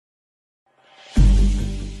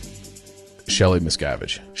Shelly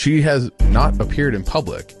Miscavige. She has not appeared in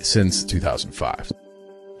public since 2005.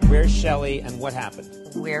 Where's Shelly and what happened?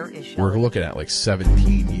 Where is Shelly? We're looking at like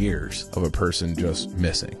 17 years of a person just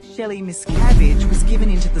missing. Shelly Miscavige was given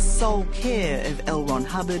into the sole care of L. Ron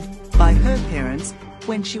Hubbard by her parents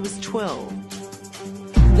when she was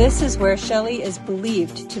 12. This is where Shelly is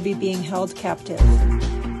believed to be being held captive.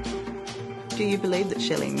 Do you believe that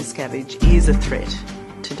Shelly Miscavige is a threat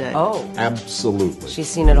today? Oh, Absolutely. she's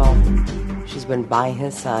seen it all. She's been by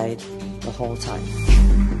his side the whole time.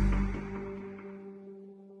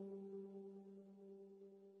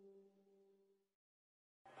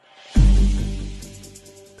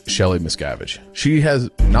 Shelly Miscavige. She has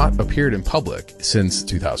not appeared in public since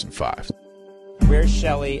 2005. Where's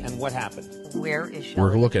Shelly and what happened? Where is Shelly?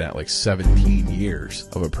 We're looking at like 17 years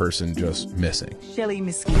of a person just missing. Shelly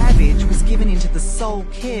Miscavige was given into the sole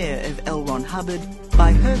care of L. Ron Hubbard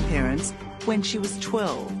by her parents when she was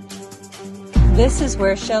 12. This is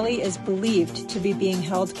where Shelly is believed to be being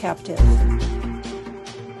held captive.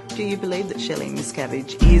 Do you believe that Shelly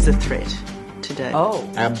Miscavige is a threat today? Oh,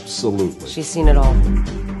 Absolutely. she's seen it all.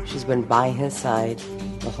 She's been by his side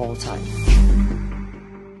the whole time.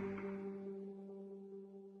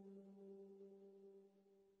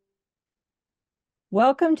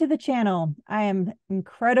 Welcome to the channel. I am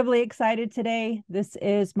incredibly excited today. This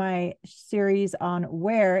is my series on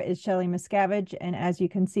Where is Shelly Miscavige? And as you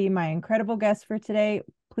can see, my incredible guest for today,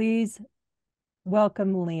 please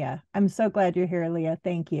welcome Leah. I'm so glad you're here, Leah.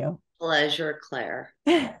 Thank you. Pleasure, Claire.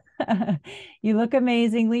 You look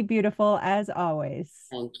amazingly beautiful as always.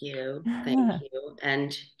 Thank you. Thank you.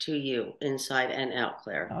 And to you, inside and out,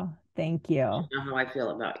 Claire. Oh, thank you. You know how I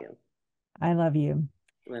feel about you. I love you.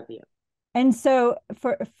 Love you. And so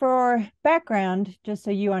for background, just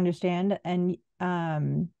so you understand, and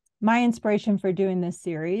my inspiration for doing this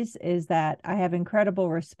series is that I have incredible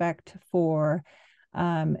respect for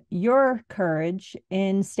your courage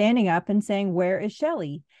in standing up and saying, where is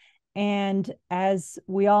Shelly? And as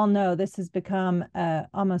we all know, this has become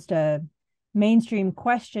almost a mainstream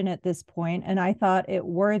question at this point, and I thought it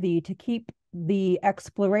worthy to keep the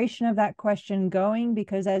exploration of that question going,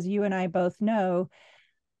 because as you and I both know,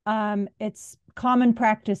 it's common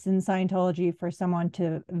practice in Scientology for someone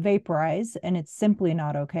to vaporize, and it's simply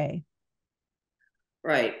not okay.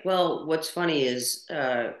 Right. Well, what's funny is,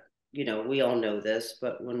 we all know this,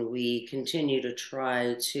 but when we continue to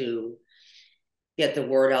try to get the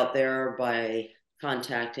word out there by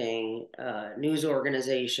contacting news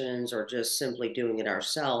organizations or just simply doing it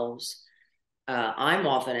ourselves, I'm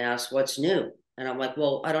often asked, what's new? And I'm like,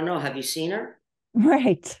 well, I don't know. Have you seen her?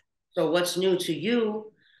 Right. So what's new to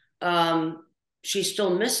you? She's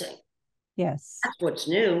still missing. Yes. That's what's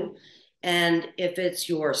new. And if it's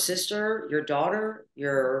your sister, your daughter,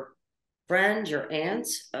 your friend, your aunt,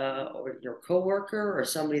 or your coworker, or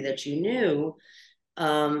somebody that you knew,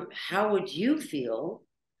 how would you feel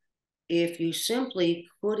if you simply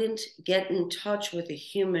couldn't get in touch with a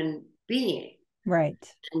human being? Right.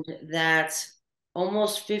 And that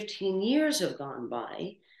almost 15 years have gone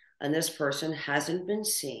by and this person hasn't been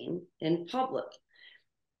seen in public.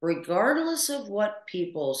 Regardless of what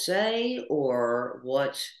people say or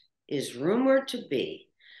what is rumored to be,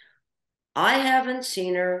 I haven't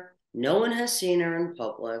seen her. No one has seen her in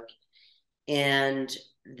public. And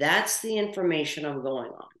that's the information I'm going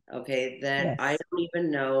on, okay? That Yes. I don't even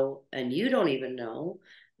know, and you don't even know,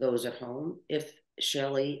 those at home, if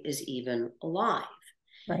Shelly is even alive.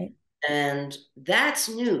 Right. And that's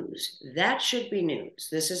news. That should be news.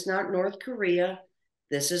 This is not North Korea.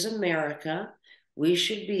 This is America. We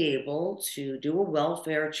should be able to do a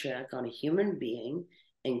welfare check on a human being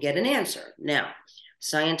and get an answer. Now,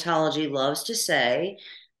 Scientology loves to say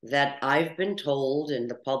that I've been told and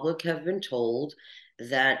the public have been told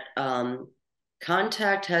that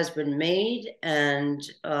contact has been made. And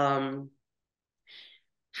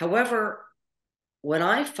however, when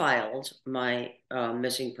I filed my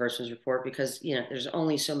missing persons report, because there's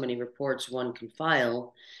only so many reports one can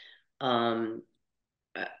file,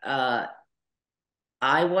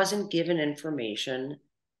 I wasn't given information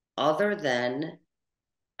other than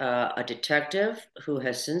a detective who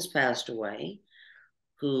has since passed away,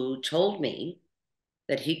 who told me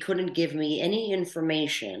that he couldn't give me any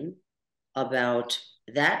information about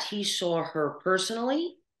that he saw her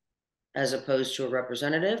personally as opposed to a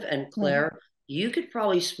representative. And Claire, you could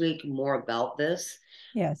probably speak more about this.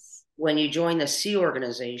 Yes. When you join the Sea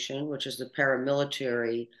Organization, which is the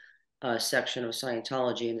paramilitary section of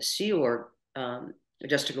Scientology, and the Sea Org,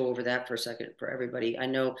 just to go over that for a second for everybody. I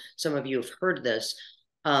know some of you have heard this,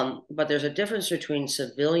 but there's a difference between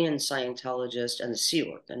civilian Scientologists and the Sea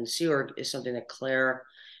Org. And the Sea Org is something that Claire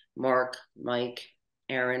Mark, Mike,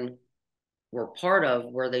 Aaron were part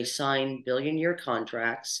of, where they sign billion-year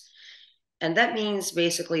contracts. And that means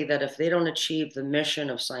basically that if they don't achieve the mission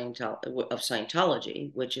of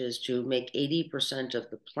Scientology, which is to make 80% of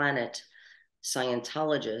the planet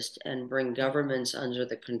Scientologist and bring governments under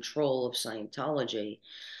the control of Scientology,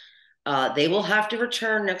 they will have to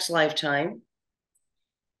return next lifetime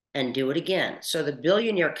and do it again. So the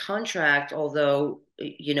billion-year contract, although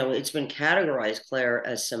it's been categorized, Claire,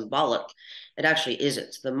 as symbolic, it actually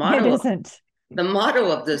isn't. It isn't. The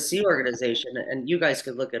motto of the Sea Organization, and you guys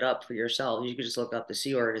could look it up for yourselves. You could just look up the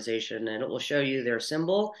Sea Organization, and it will show you their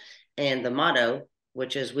symbol and the motto,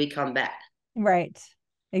 which is "We come back." Right.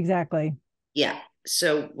 Exactly. Yeah.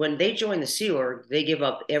 So when they join the Sea Org, they give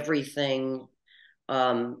up everything.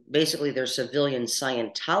 Basically, their civilian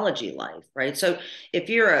Scientology life, right? So if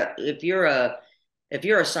you're a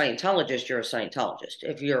Scientologist, you're a Scientologist.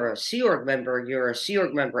 If you're a Sea Org member, you're a Sea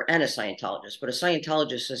Org member and a Scientologist. But a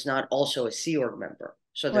Scientologist is not also a Sea Org member.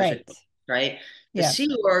 So there's right. The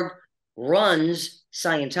Sea Org runs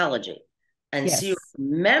Scientology, and Sea Org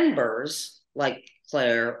members like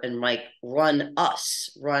Claire and Mike run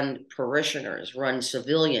parishioners, run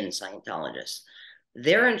civilian Scientologists.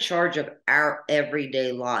 They're in charge of our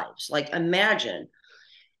everyday lives. Like, imagine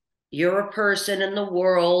you're a person in the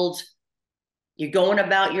world. You're going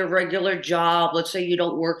about your regular job. Let's say you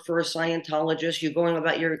don't work for a Scientologist. You're going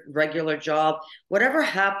about your regular job. Whatever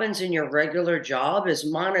happens in your regular job is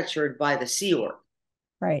monitored by the Sea Org.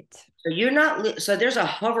 Right. So there's a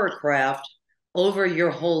hovercraft over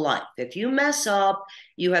your whole life. If you mess up,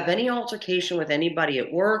 you have any altercation with anybody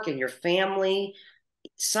at work and your family,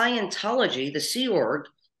 Scientology, the Sea Org,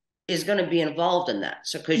 is going to be involved in that.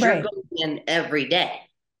 So because you're going in every day.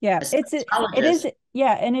 Yeah, it is.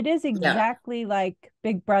 Yeah, and it is exactly like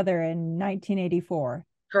Big Brother in 1984.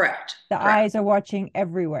 Correct. The eyes are watching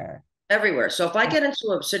everywhere. Everywhere. So if I get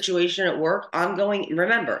into a situation at work,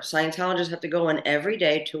 remember, Scientologists have to go in every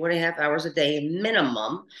day, 2.5 hours a day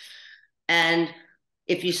minimum. And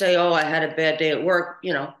if you say, oh, I had a bad day at work,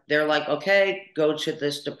 they're like, okay, go to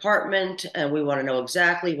this department and we want to know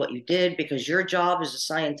exactly what you did, because your job as a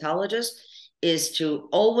Scientologist is to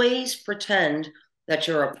always pretend that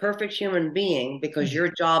you're a perfect human being, because your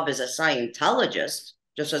job as a Scientologist,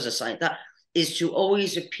 just as a Scientologist, is to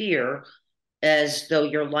always appear as though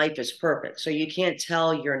your life is perfect. So you can't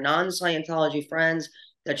tell your non-Scientology friends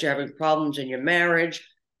that you're having problems in your marriage,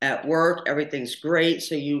 at work, everything's great.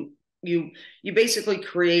 So you basically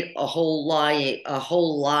create a whole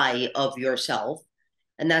lie of yourself,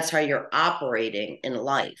 and that's how you're operating in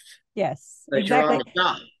life. Yes, but exactly. You're on the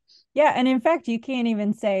job. Yeah, and in fact, you can't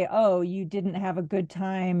even say, "Oh, you didn't have a good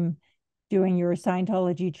time doing your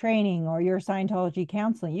Scientology training or your Scientology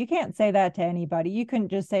counseling." You can't say that to anybody. You couldn't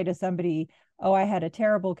just say to somebody, "Oh, I had a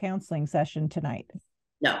terrible counseling session tonight."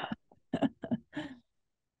 No.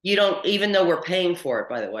 You don't, even though we're paying for it,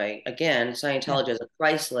 by the way. Again, Scientology has a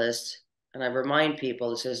price list, and I remind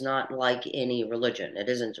people this is not like any religion. It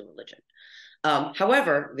isn't a religion.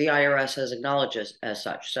 However, the IRS has acknowledged it as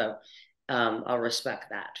such, so I'll respect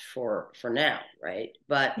that for now, right?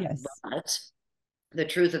 But the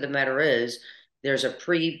truth of the matter is, there's a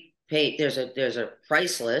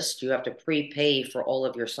price list. You have to prepay for all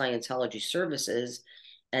of your Scientology services,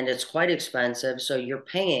 and it's quite expensive. So you're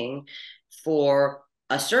paying for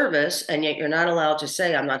a service, and yet you're not allowed to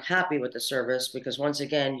say, I'm not happy with the service, because once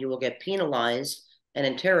again, you will get penalized and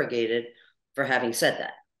interrogated for having said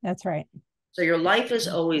that. That's right. So your life is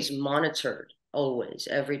always monitored, always,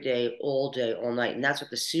 every day, all night. And that's what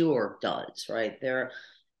the Sea Org does, right?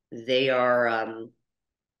 They are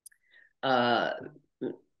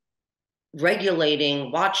regulating,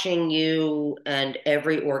 watching you and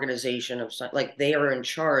every organization of, like, they are in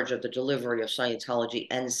charge of the delivery of Scientology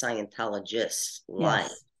and Scientologists' life.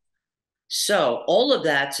 So all of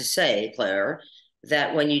that to say, Claire,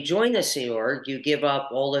 that when you join the Sea Org, you give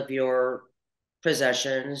up all of your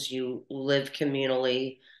possessions, you live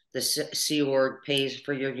communally. The Sea Org pays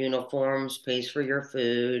for your uniforms, pays for your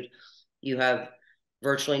food. You have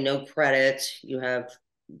virtually no credit. You have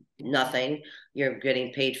nothing. You're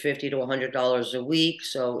getting paid $50 to $100 a week.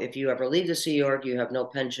 So if you ever leave the Sea Org, you have no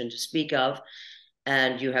pension to speak of,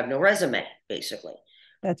 and you have no resume, basically.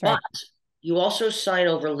 That's right. But you also sign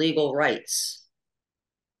over legal rights.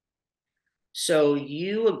 So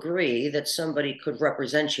you agree that somebody could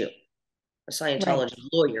represent you. A Scientology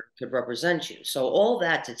lawyer could represent you. So all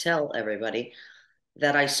that to tell everybody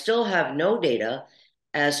that I still have no data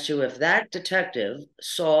as to if that detective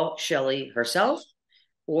saw Shelly herself,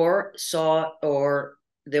 or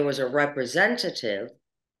there was a representative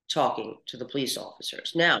talking to the police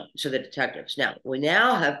officers, now to the detectives. Now, we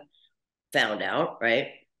now have found out, right?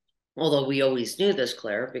 Although we always knew this,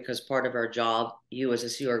 Claire, because part of our job, you as a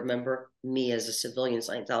Sea Org member, me as a civilian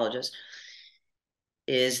Scientologist,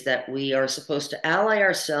 is that we are supposed to ally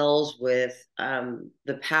ourselves with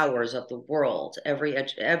the powers of the world,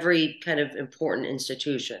 every kind of important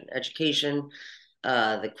institution, education,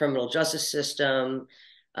 the criminal justice system,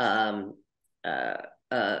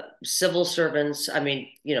 civil servants. I mean,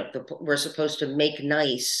 you know, we're supposed to make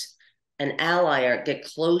nice and ally or get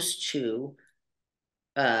close to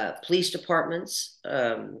police departments,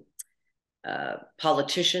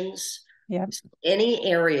 politicians, any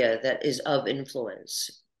area that is of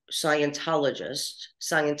influence. Scientologists,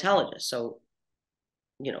 so,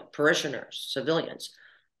 you know, parishioners, civilians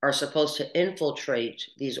are supposed to infiltrate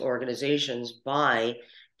these organizations by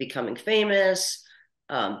becoming famous,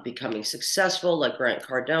 becoming successful, like Grant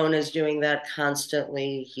Cardone is doing that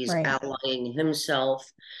constantly. He's allying himself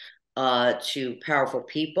to powerful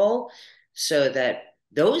people so that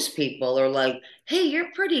those people are like, hey,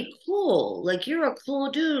 you're pretty cool. Like, you're a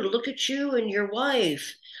cool dude. Look at you and your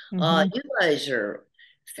wife. You guys are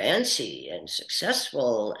fancy and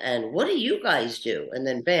successful. And what do you guys do? And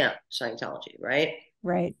then bam, Scientology, right?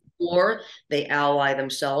 Right. Or they ally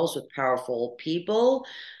themselves with powerful people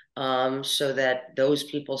so that those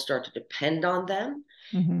people start to depend on them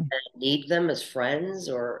and need them as friends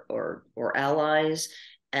or allies.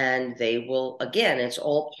 And they will, again, it's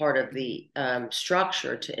all part of the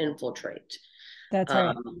structure to infiltrate. That's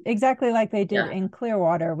right. Exactly like they did in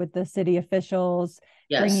Clearwater with the city officials,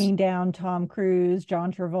 bringing down Tom Cruise,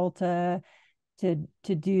 John Travolta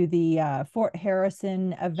to do the Fort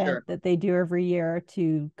Harrison event that they do every year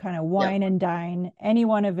to kind of wine and dine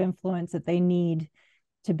anyone of influence that they need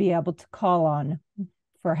to be able to call on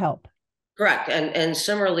for help. Correct. And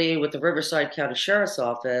similarly with the Riverside County Sheriff's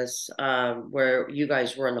Office, where you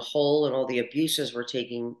guys were in the hole and all the abuses were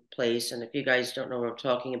taking place. And if you guys don't know what I'm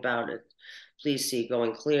talking about, please see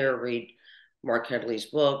Going Clear, read Mark Headley's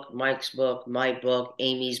book, Mike's book, my book,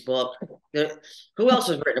 Amy's book. Who else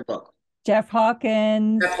has written a book? Jeff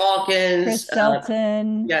Hawkins, Chris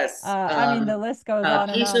Shelton. I mean, the list goes on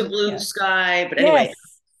and Piece on. of Blue Sky. But anyway,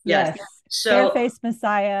 yes. So, Bareface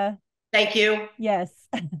Messiah. Thank you. Yes.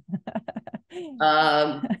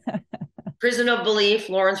 Prison of Belief,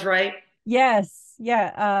 Lawrence Wright. Yes.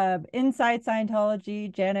 Yeah. Inside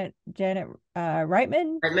Scientology, Janet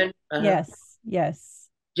Reitman. Yes.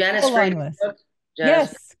 Janice Fraser.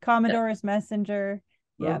 Yes. Commodore's Messenger.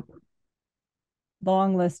 Yeah.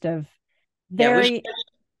 Long list of very.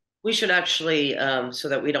 We should actually, so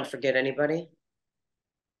that we don't forget anybody.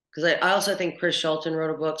 Because I also think Chris Shelton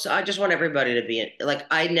wrote a book. So I just want everybody to be in.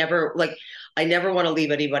 I never want to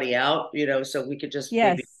leave anybody out, you know, so we could just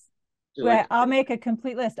maybe do it. I'll make a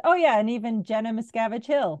complete list. Oh yeah, and even Jenna Miscavige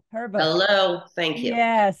Hill, her book. Hello, thank you.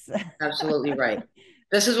 Yes. Absolutely right.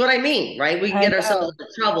 This is what I mean, right? We can get ourselves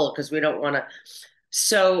into trouble because we don't want to.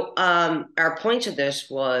 So our point of this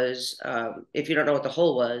was, if you don't know what the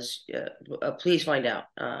whole was, please find out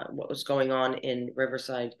what was going on in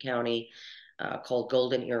Riverside County, called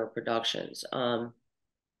Golden Era Productions.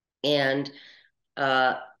 And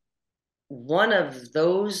one of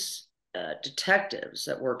those detectives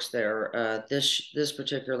that works there, this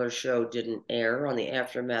particular show didn't air on the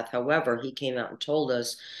Aftermath. However, he came out and told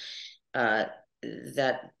us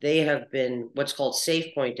that they have been what's called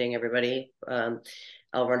safe pointing, everybody. L.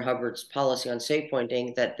 Ron Hubbard's policy on safe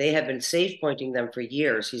pointing, that they have been safe pointing them for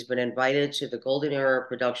years. He's been invited to the Golden Era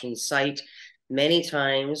Productions site many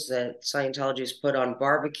times, that Scientology has put on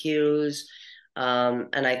barbecues.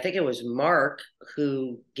 And I think it was Mark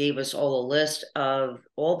who gave us all a list of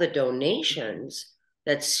all the donations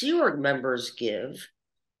that Sea Org members give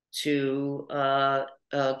to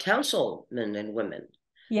councilmen and women.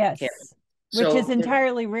 Yes. Which is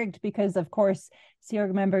entirely rigged because, of course, Sea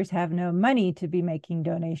Org members have no money to be making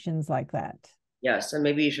donations like that. Yes, and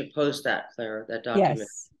maybe you should post that, Claire, that document.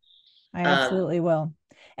 Yes, I absolutely will.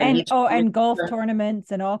 And golf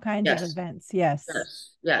tournaments and all kinds of events.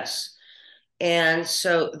 Yes. And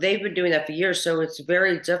so they've been doing that for years. So it's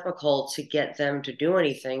very difficult to get them to do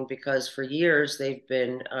anything because for years they've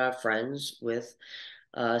been friends with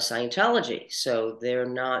Scientology. So they're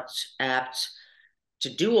not apt to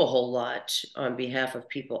do a whole lot on behalf of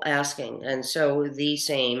people asking. And so the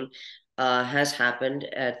same has happened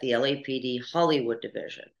at the LAPD Hollywood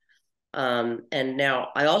division. And now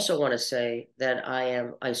I also want to say that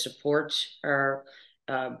I support our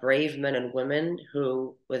brave men and women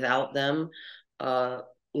who, without them,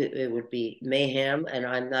 it would be mayhem. And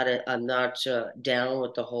I'm not down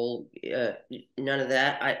with the whole none of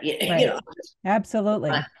that. You know,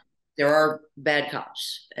 absolutely. there are bad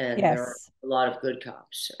cops, and there are Yes, a lot of good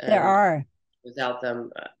cops, there and are. without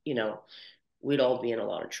them, we'd all be in a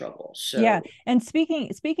lot of trouble. Yeah. So And speaking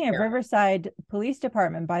of yeah, Riverside Police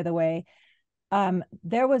Department, by the way,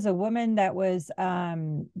 there was a woman that was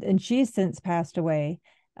and she's since passed away,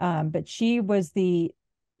 but she was the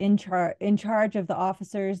in charge of the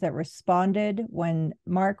officers that responded when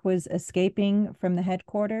Mark was escaping from the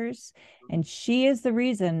headquarters, and she is the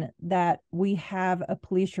reason that we have a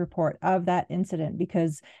police report of that incident,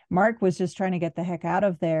 because Mark was just trying to get the heck out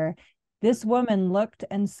of there. This woman looked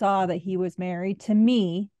and saw that he was married to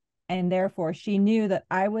me, and therefore she knew that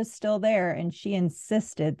I was still there, and she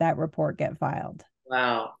insisted that report get filed.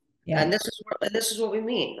 wow. Yeah. And this is what we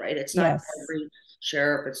mean, right? It's not Yes. every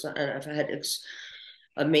sheriff. It's not, and I've had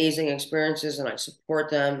amazing experiences, and I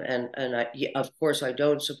support them. And yeah, of course, I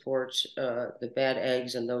don't support the bad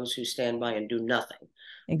eggs and those who stand by and do nothing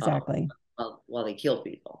uh, Exactly. while they kill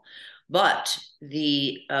people. But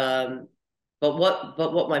the but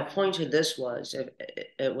what my point to this was,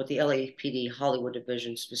 with the LAPD Hollywood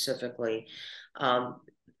division specifically, um,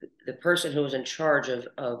 the person who was in charge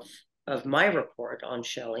of my report on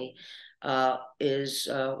Shelly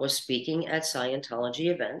was speaking at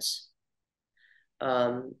Scientology events,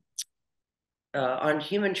 um, on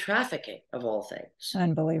human trafficking of all things.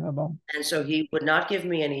 Unbelievable. And so he would not give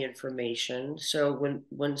me any information. So when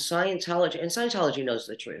Scientology knows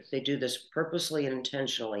the truth, they do this purposely and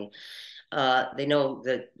intentionally. They know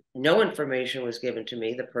that no information was given to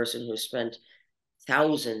me, the person who spent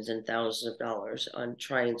thousands and thousands of dollars on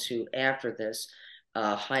trying to, after this,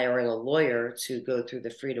 hiring a lawyer to go through the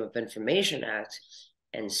Freedom of Information Act,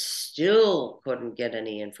 and still couldn't get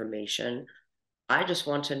any information. I just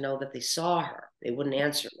want to know that they saw her. They wouldn't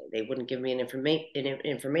answer me. They wouldn't give me an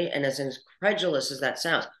information. And as incredulous as that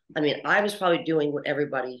sounds, I mean, I was probably doing what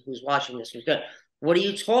everybody who's watching this was doing. What are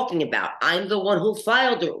you talking about? I'm the one who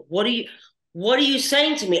filed it. What are you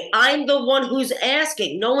saying to me? I'm the one who's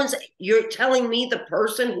asking. You're telling me the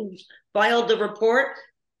person who filed the report.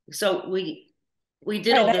 So we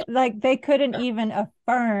did all this. Like they couldn't even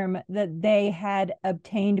affirm that they had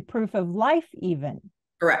obtained proof of life, even.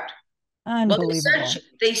 Correct. Well, Unbelievable.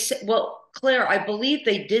 they said, well, Claire, I believe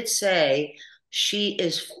they did say she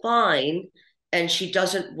is fine and she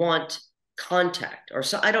doesn't want contact, or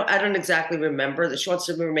so. I don't exactly remember that she wants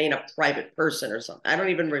to remain a private person or something. I don't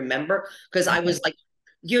even remember, because I was Okay.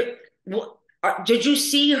 like, did you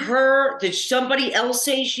see her? Did somebody else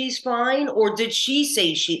say she's fine, or did she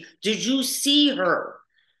say did you see her?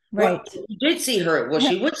 What, Right. you did see her? Was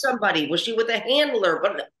she with somebody? Was she with a handler?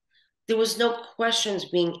 But there was no questions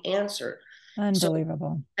being answered. So,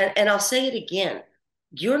 Unbelievable. and I'll say it again.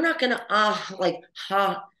 You're not going to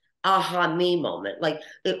aha me moment. Like,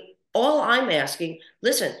 all I'm asking,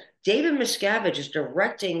 listen, David Miscavige is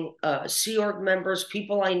directing Sea Org members,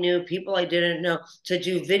 people I knew, people I didn't know, to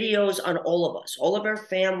do videos on all of us, all of our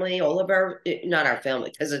family, all of our, not our family,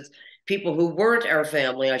 because it's people who weren't our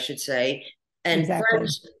family, I should say, and Exactly.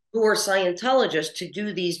 friends who are Scientologists, to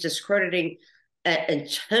do these discrediting,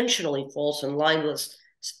 intentionally false and libelous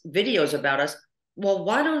videos about us. Well,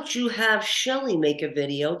 why don't you have Shelly make a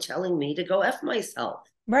video telling me to go F myself?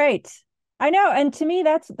 Right. I know. And to me,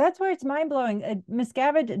 that's where it's mind blowing.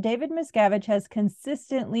 David Miscavige has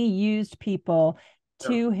consistently used people No.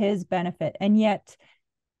 to his benefit. And yet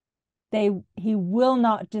he will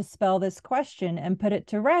not dispel this question and put it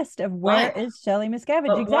to rest of where Why? is Shelly Miscavige?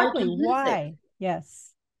 But why do Exactly. you think? Why?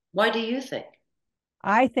 Yes. Why do you think?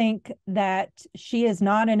 I think that she is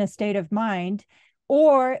not in a state of mind,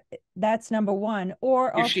 or that's number one,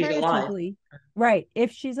 or If she's alive. alternatively, right,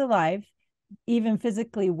 if she's alive, even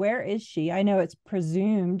physically, where is she? I know it's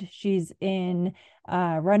presumed she's in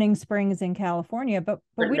Running Springs in California, but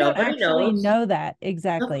But we don't nobody actually knows. know that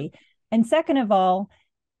exactly. And second of all,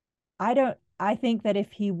 I think that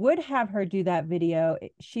if he would have her do that video,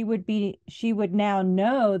 she would now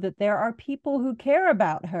know that there are people who care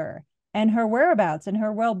about her and her whereabouts and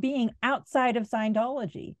her well-being outside of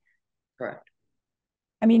Scientology. Correct.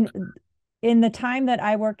 I mean, in the time that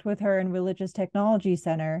I worked with her in Religious Technology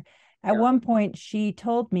Center, at Yeah. one point she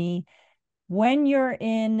told me, when you're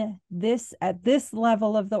at this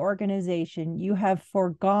level of the organization, you have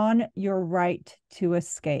foregone your right to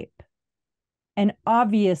escape. And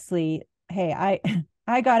obviously, hey,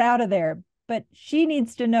 I got out of there, but she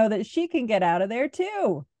needs to know that she can get out of there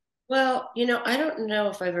too. Well, I don't know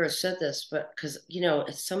if I've ever said this, but because,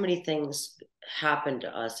 so many things happen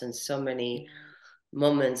to us, and so many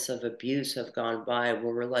moments of abuse have gone by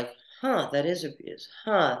where we're like, huh, that is abuse.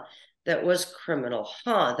 Huh, that was criminal.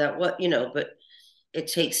 Huh, that what, but it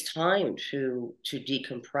takes time to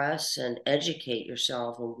decompress and educate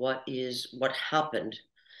yourself on what happened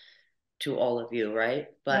to all of you, right?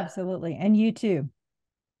 But Absolutely. And you too.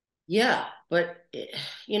 yeah, but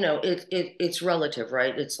it's relative,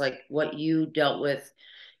 right? It's like what you dealt with,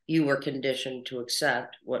 you were conditioned to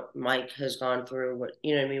accept. What Mike has gone through, what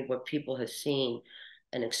you know what I mean, what people have seen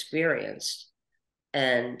and experienced,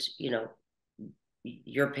 and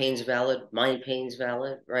your pain's valid, my pain's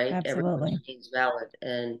valid, right? Everyone's Absolutely. pain's valid,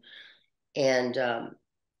 and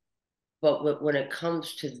but when it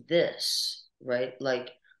comes to this, right?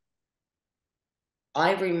 Like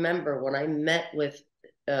I remember when I met with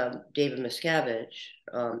David Miscavige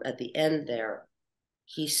at the end there,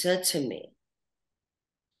 he said to me,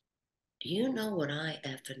 "Do you know what I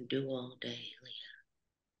effing do all day, Leah?"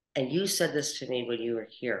 And you said this to me when you were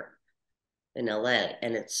here in LA,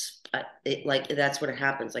 and it like that's what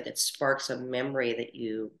happens. Like it sparks a memory that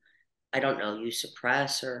I don't know, you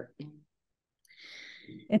suppress or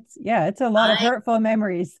It's a lot of I, hurtful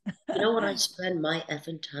memories. you know what I spend my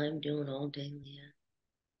effing time doing all day, Leah?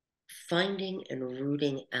 Finding and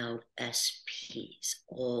rooting out SPs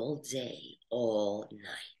all day, all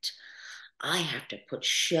night. I have to put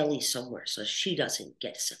Shelly somewhere so she doesn't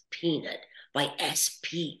get subpoenaed by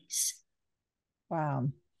SPs. Wow.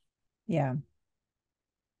 Yeah.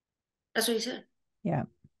 That's what he said. Yeah.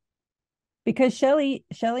 Because Shelly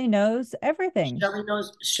knows everything.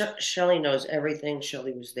 Shelly knows everything.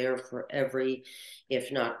 Shelly was there for every,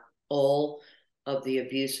 if not all, of the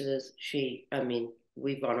abuses. I mean,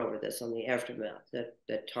 we've gone over this on the aftermath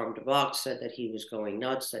that Tom DeVox said that he was going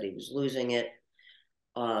nuts, that he was losing it.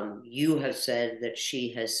 You have said that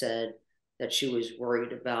she has said that she was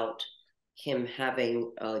worried about him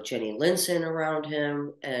having Jenny Linson around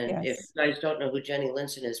him. And if Yes. you guys don't know who Jenny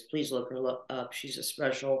Linson is, please look her up. She's a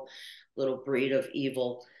special little breed of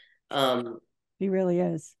evil. He really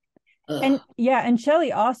is. And Ugh. yeah, and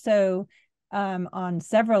Shelley also on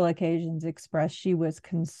several occasions expressed she was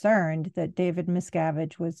concerned that David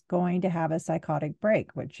Miscavige was going to have a psychotic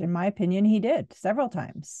break, which in my opinion he did several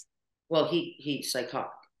times. Well, he's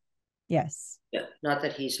psychotic. Yes. Yeah, not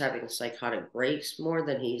that he's having psychotic breaks more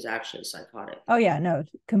than he's actually psychotic. Oh yeah, no,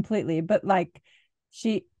 completely. But like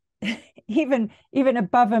she even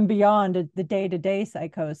above and beyond the day-to-day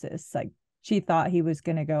psychosis, like she thought he was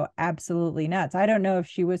going to go absolutely nuts. I don't know if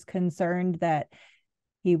she was concerned that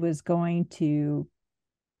he was going to,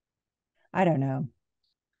 I don't know.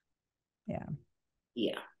 Yeah.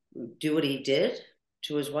 Yeah, do what he did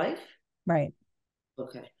to his wife. Right.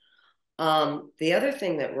 Okay. The other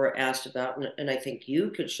thing that we're asked about, and I think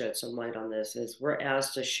you could shed some light on this, is we're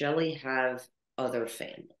asked, does Shelley have other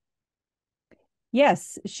family?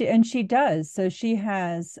 Yes, she does. So she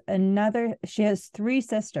has three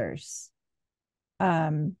sisters.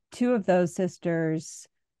 Two of those sisters,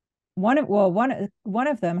 one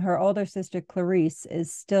of them, her older sister Clarice,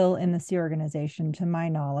 is still in the Sea organization, to my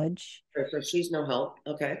knowledge. So she's no help.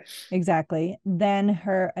 Okay. Exactly. Then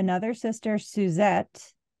her another sister,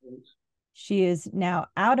 Suzette, she is now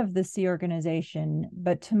out of the Sea organization,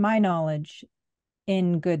 but to my knowledge,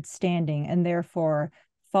 in good standing and therefore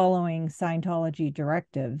following Scientology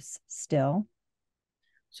directives still.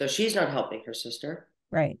 So she's not helping her sister.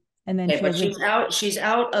 Right. And then Okay, she but has a, she's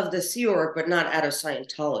out of the Sea Org, but not out of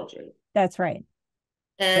Scientology. that's right.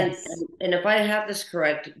 And, Yes. and if I have this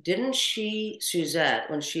correct, didn't Suzette,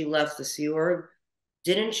 when she left the Sea Org,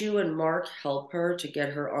 didn't you and Mark help her to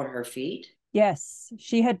get her on her feet? Yes.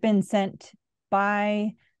 She had been sent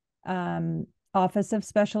by Office of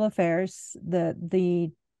Special Affairs,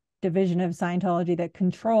 the division of Scientology that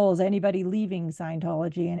controls anybody leaving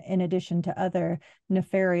Scientology, and in addition to other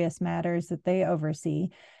nefarious matters that they oversee.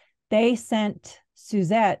 They sent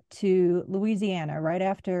Suzette to Louisiana right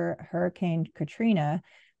after Hurricane Katrina,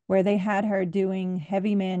 where they had her doing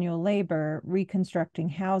heavy manual labor reconstructing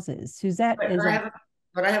houses. Suzette But is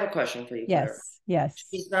I have a question for you, Claire. yes.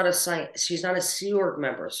 She's not a Sea Org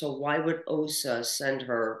member, so why would OSA send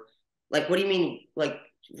her? Like, what do you mean, like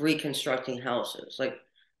reconstructing houses? Like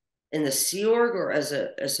in the Sea Org or as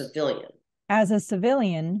a civilian? As a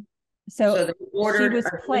civilian. So So they she ordered was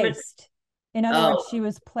a women. placed, in other words, she Oh,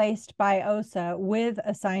 was placed by OSA with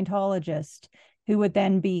a Scientologist who would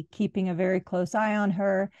then be keeping a very close eye on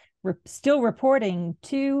her, still reporting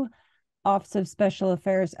to Office of Special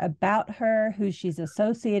Affairs about her, who she's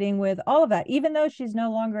associating with, all of that, even though she's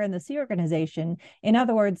no longer in the Sea organization. In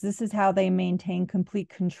other words, this is how they maintain complete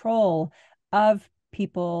control of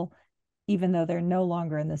people, even though they're no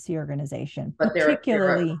longer in the Sea organization, but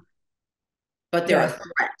particularly. they're a Yes,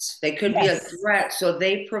 threat. They could be a yes, threat, so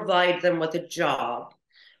they provide them with a job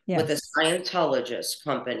with a yes, Scientologist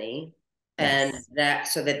company, and Yes. that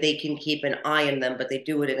so that they can keep an eye on them, but they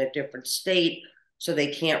do it in a different state, so they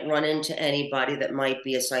can't run into anybody that might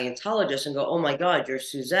be a Scientologist and go, "Oh my God, you're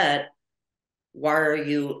Suzette. Why are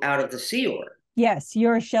you out of the Sea Org?" Yes,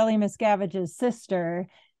 you're Shelly Miscavige's sister,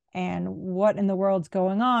 and what in the world's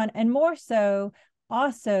going on? And more so,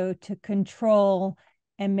 also to control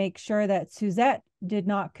and make sure that Suzette did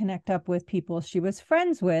not connect up with people she was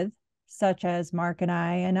friends with, such as Mark and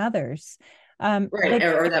I and others. Right.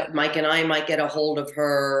 Or that Mike and I might get a hold of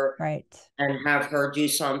her Right. and have her do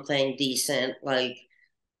something decent, like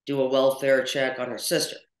do a welfare check on her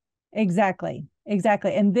sister. Exactly.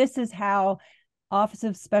 Exactly. And this is how Office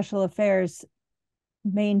of Special Affairs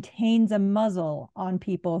maintains a muzzle on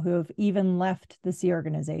people who have even left the Sea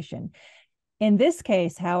organization. In this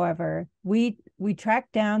case, however, we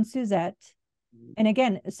tracked down Suzette. And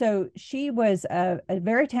again, so she was a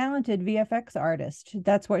very talented VFX artist.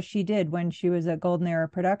 That's what she did when she was at Golden Era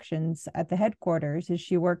Productions at the headquarters, is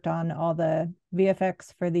she worked on all the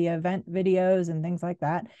VFX for the event videos and things like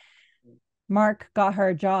that. Mark got her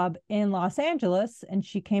a job in Los Angeles, and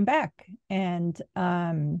she came back, and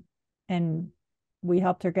we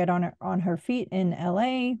helped her get on her feet in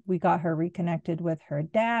LA. We got her reconnected with her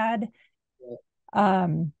dad. But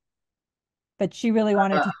she really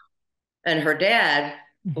wanted to. And her dad,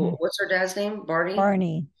 what's her dad's name?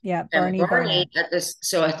 Barney. Yeah, And Barney Barney Barnett.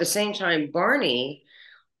 so at the same time, Barney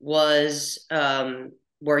was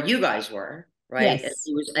where you guys were, right? Yes.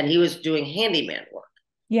 And he was doing handyman work.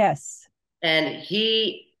 Yes. And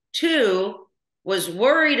he too was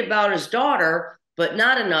worried about his daughter, but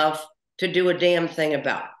not enough to do a damn thing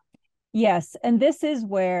about it. Yes. And this is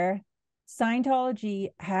where Scientology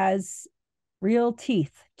has real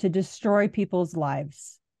teeth to destroy people's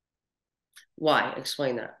lives. Why?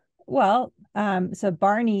 Explain that. Well, so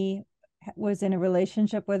Barney was in a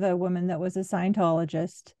relationship with a woman that was a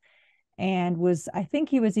Scientologist, and I think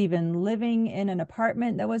he was even living in an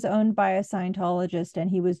apartment that was owned by a Scientologist,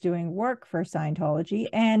 and he was doing work for Scientology.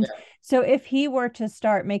 And so if he were to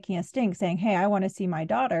start making a stink saying, "Hey, I want to see my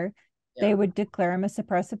daughter," they would declare him a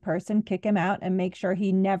suppressive person, kick him out, and make sure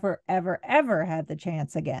he never, ever, ever had the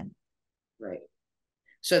chance again. Right.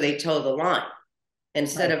 So they toe the line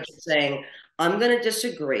instead of just saying, "I'm going to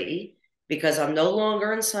disagree because I'm no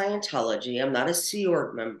longer in Scientology. I'm not a Sea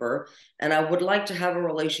Org member, and I would like to have a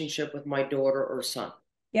relationship with my daughter or son."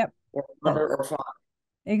 Yep. Or mother or father.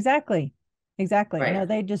 Exactly. Exactly. Right. No,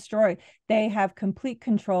 they have complete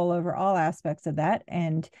control over all aspects of that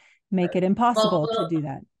and make it impossible to do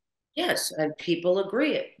that. Yes. And people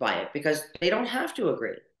agree by it because they don't have to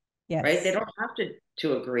agree. Yes. Right. They don't have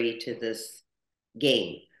to agree to this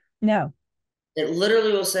game. No. It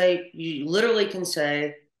literally will say, you literally can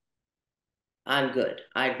say, "I'm good.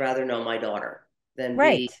 I'd rather know my daughter than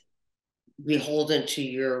be beholden to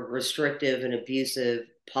your restrictive and abusive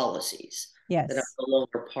policies that I'm no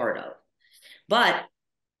longer part of." But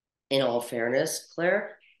in all fairness,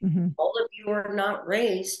 Claire, all of you are not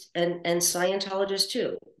raised, and Scientologists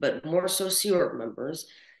too, but more so Sea Org members,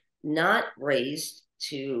 not raised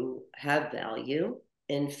to have value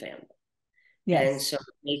in family. Yes. And so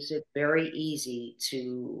it makes it very easy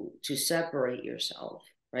to separate yourself,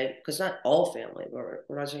 right? Because not all family, we're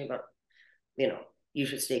not talking about, you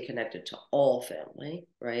should stay connected to all family,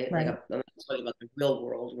 right? Like I'm talking about the real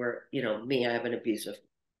world where, me, I have an abusive,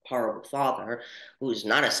 horrible father who's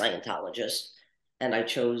not a Scientologist. And I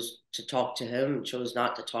chose to talk to him, chose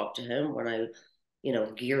not to talk to him when I,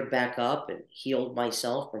 geared back up and healed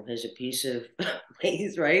myself from his abusive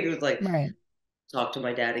ways, right? It was like, talk to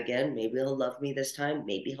my dad again. Maybe he'll love me this time.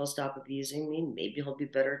 Maybe he'll stop abusing me. Maybe he'll be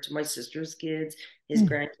better to my sister's kids, his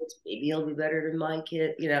grandkids. Maybe he'll be better to my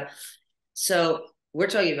kid, So we're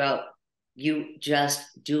talking about you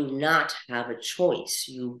just do not have a choice.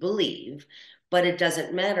 You believe, but it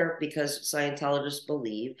doesn't matter because Scientologists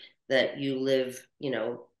believe that you live,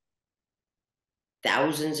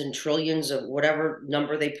 thousands and trillions of whatever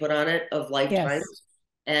number they put on it of lifetimes. Yes.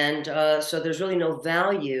 And so there's really no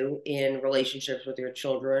value in relationships with your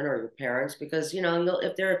children or your parents because,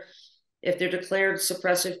 if they're declared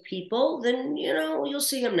suppressive people, then, you'll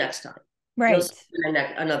see them next time. Right. You'll see them in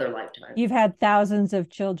another lifetime. You've had thousands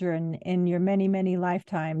of children in your many, many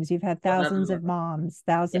lifetimes. You've had thousands of moms,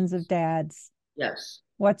 thousands of dads. Yes.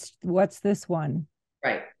 What's this one?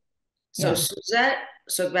 Right. So Suzette,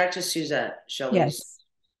 back to Suzette, Shelly. Yes.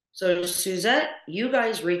 So Suzette, you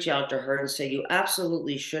guys reach out to her and say you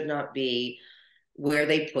absolutely should not be where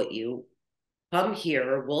they put you. Come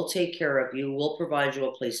here, we'll take care of you, we'll provide you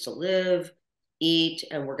a place to live, eat,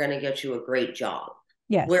 and we're going to get you a great job.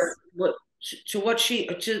 Yes. That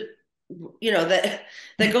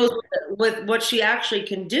goes with what she actually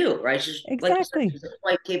can do, right? She's like you said, Exactly. she's a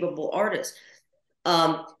quite capable artist.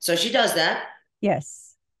 So she does that.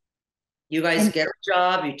 Yes. You guys And get her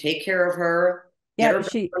job, you take care of her, get her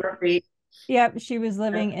yep, back on her feet. yep, she was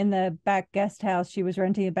living in the back guest house. She was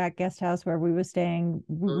renting a back guest house where we were staying.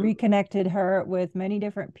 We reconnected her with many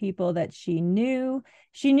different people that she knew.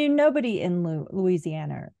 She knew nobody in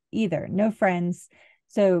Louisiana either, no friends.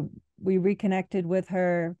 So we reconnected with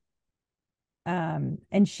her, and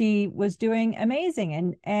she was doing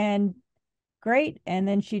amazing and great. And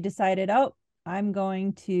then she decided, oh, I'm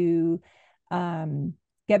going to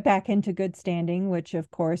get back into good standing, which, of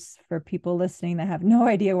course, for people listening that have no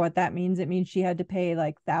idea what that means, it means she had to pay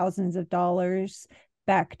like thousands of dollars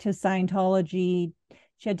back to Scientology.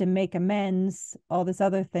 She had to make amends, all this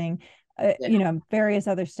other thing, various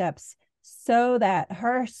other steps, so that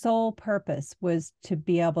her sole purpose was to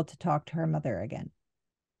be able to talk to her mother again.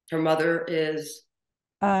 Her mother is?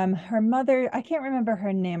 Her mother, I can't remember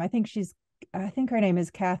her name. I think her name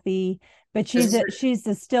is Kathy, but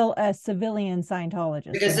she's still a civilian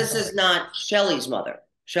Scientologist. Because this is not Shelly's mother.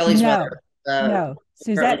 Shelly's mother. No.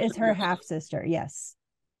 Suzette is her half sister. Yes,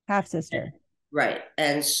 half sister. Right,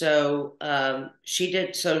 and so she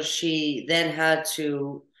did. So she then had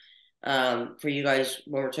to, for you guys,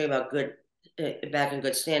 when we're talking about good, back in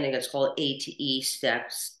good standing, it's called A to E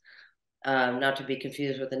steps, not to be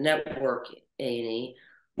confused with the network A&E.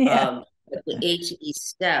 Yeah. The A to E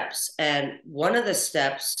steps, and one of the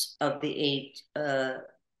steps of the A to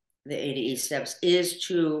E steps is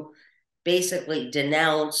to basically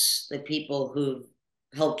denounce the people who've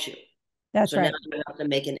helped you. That's right. Now you have to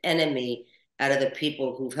make an enemy out of the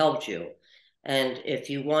people who've helped you. And if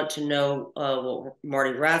you want to know what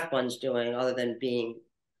Marty Rathbun's doing, other than being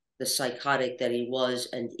the psychotic that he was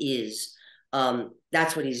and is,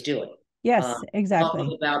 that's what he's doing. Yes, exactly.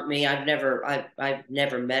 Talking about me, I've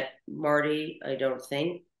never met Marty, I don't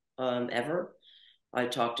think, ever. I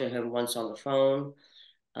talked to him once on the phone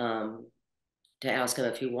to ask him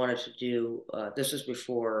if he wanted to do, this was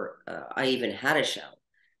before I even had a show.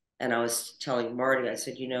 And I was telling Marty, I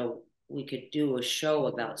said, we could do a show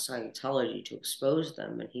about Scientology to expose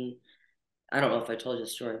them. And I don't know if I told you the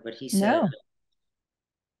story, but he said, No.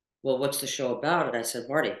 well, what's the show about? And I said,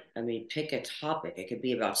 Marty, pick a topic. It could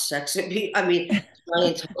be about sex. Scientology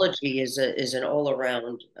is an all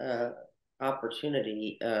around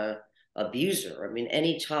opportunity abuser.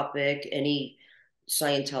 Any topic, any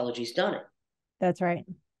Scientology's done it. That's right.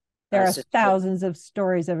 There are thousands of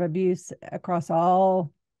stories of abuse across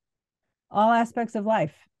all aspects of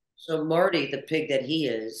life. So Marty, the pig that he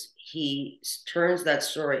is, he turns that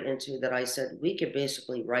story into that. I said, we could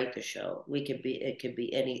basically write the show. It could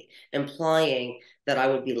be any, implying that I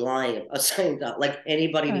would be lying about Scientology, like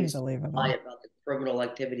anybody needs to lie about the criminal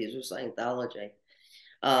activities of Scientology.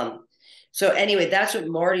 So anyway, that's what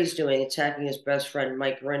Marty's doing, attacking his best friend,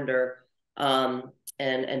 Mike Rinder,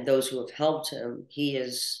 and those who have helped him. He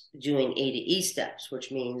is doing A to E steps,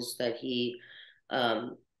 which means that he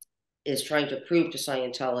is trying to prove to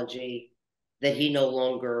Scientology that he no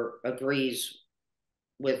longer agrees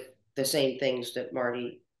with the same things that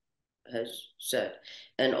Marty has said,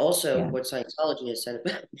 and also what Scientology has said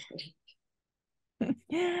about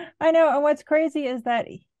Marty. I know, and what's crazy is that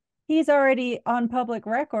he's already on public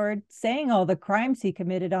record saying all the crimes he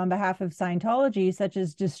committed on behalf of Scientology, such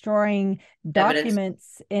as destroying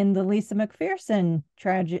documents in the Lisa McPherson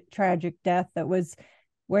tragic death that was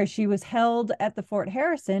where she was held at the Fort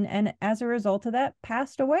Harrison, and as a result of that,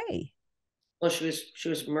 passed away. Well, she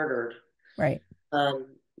was murdered. Right.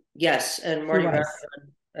 Yes, and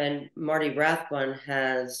Marty Rathbun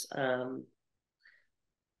has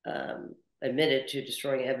admitted to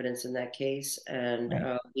destroying evidence in that case, and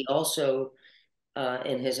he also,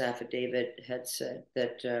 in his affidavit, had said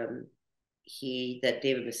that that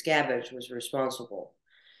David Miscavige was responsible,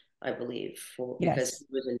 I believe, because he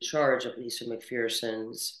was in charge of Lisa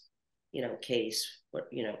McPherson's, case.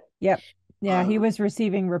 Yep. Yeah, he was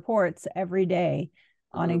receiving reports every day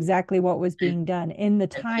on exactly what was being done in the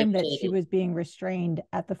time that she was being restrained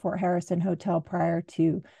at the Fort Harrison Hotel prior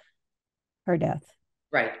to her death.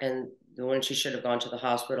 Right, and the one she should have gone to the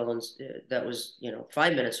hospital, and that was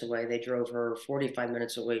 5 minutes away. They drove her 45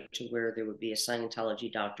 minutes away to where there would be a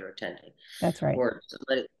Scientology doctor attending. That's right. Or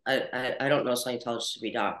I don't know Scientologists to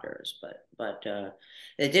be doctors, but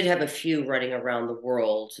they did have a few running around the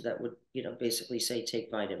world that would basically say take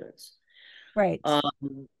vitamins. Right.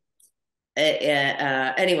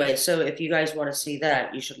 Anyway, so if you guys want to see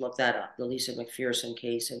that, you should look that up, the Lisa McPherson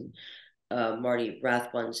case, and Marty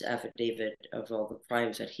Rathbun's affidavit of all the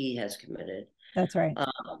crimes that he has committed. That's right.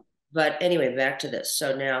 But anyway, back to this.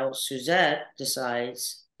 So now Suzette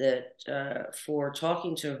decides that for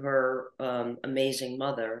talking to her amazing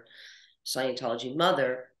mother, Scientology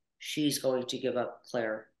mother, she's going to give up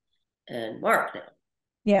Claire and Mark now.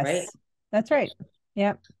 Yes, right? that's right.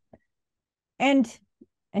 Yep. And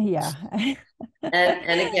yeah.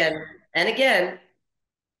 and again,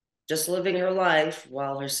 just living her life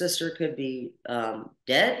while her sister could be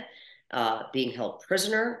dead, being held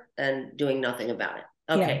prisoner, and doing nothing about it.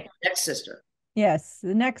 Okay, Yeah. next sister. Yes,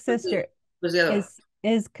 the next sister Who's the other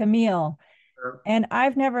is Camille. one? And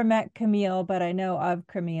I've never met Camille, but I know of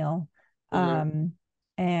Camille.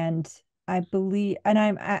 And I believe, and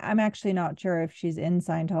I'm actually not sure if she's in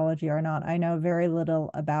Scientology or not. I know very little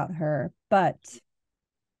about her, but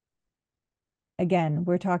again,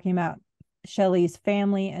 we're talking about Shelly's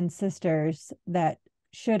family and sisters that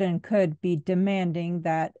should and could be demanding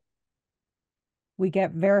that we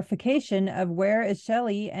get verification of where is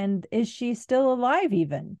Shelly and is she still alive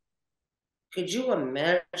even? Could you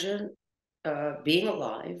imagine being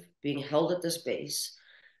alive, being held at this base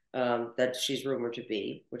that she's rumored to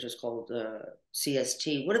be, which is called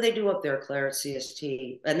CST? What do they do up there, Claire, at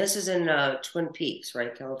CST? And this is in Twin Peaks,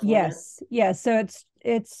 right, California? Yes. So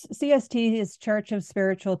it's CST is Church of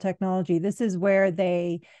Spiritual Technology. This is where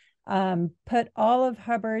they put all of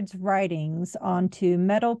Hubbard's writings onto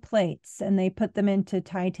metal plates and they put them into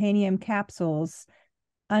titanium capsules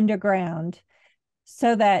underground,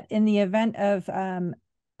 so that in the event of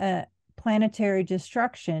planetary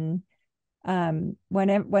destruction, when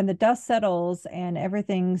the dust settles and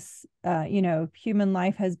everything's human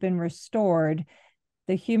life has been restored,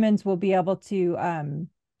 the humans will be able to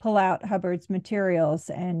pull out Hubbard's materials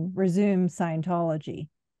and resume Scientology.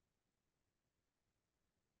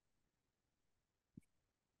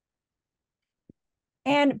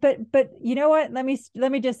 And but you know what? Let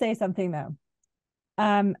me just say something though.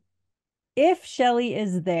 If Shelly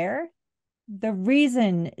is there, the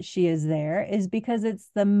reason she is there is because it's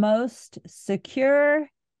the most secure,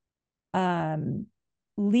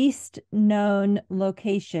 least known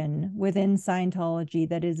location within Scientology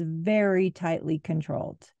that is very tightly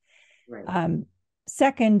controlled. Right.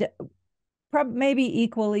 Second, maybe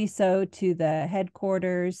equally so to the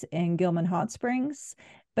headquarters in Gilman Hot Springs.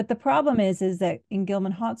 But the problem is that in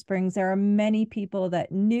Gilman Hot Springs, there are many people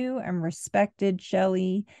that knew and respected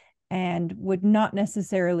Shelly and would not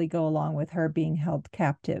necessarily go along with her being held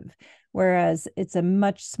captive, whereas it's a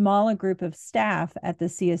much smaller group of staff at the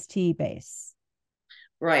CST base.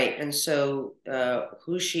 Right. And so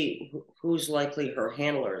who's likely her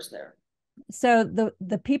handlers there? So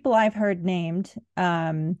the people I've heard named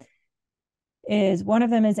is one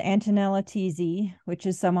of them is Antonella Tizzi, which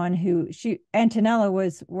is someone who Antonella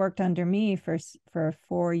worked under me for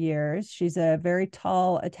 4 years. She's a very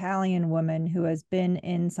tall Italian woman who has been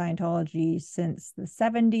in Scientology since the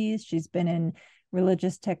 70s. She's been in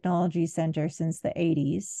Religious Technology Center since the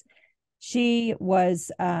 80s. She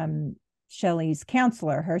was Shelly's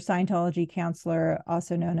counselor, her Scientology counselor,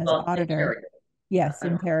 also known as auditor. Interrogator. Yes,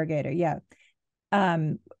 interrogator. Yeah.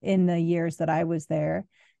 In the years that I was there.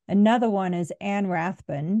 Another one is Anne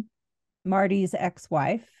Rathbun, Marty's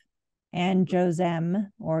ex-wife, and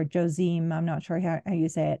Josem or Josem, I'm not sure how you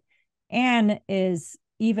say it. Anne is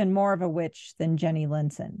even more of a witch than Jenny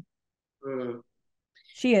Linson.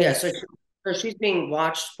 She is. Yeah, so she's being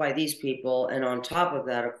watched by these people, and on top of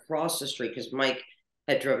that, across the street, because Mike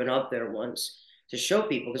had driven up there once to show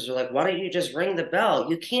people, because they're like, why don't you just ring the bell?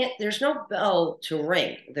 You can't, there's no bell to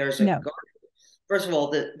ring. There's a guard. First of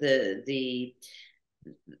all,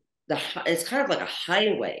 it's kind of like a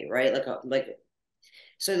highway, right?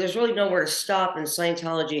 So there's really nowhere to stop, and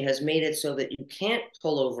Scientology has made it so that you can't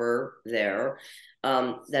pull over there,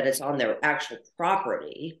 that it's on their actual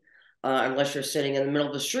property, unless you're sitting in the middle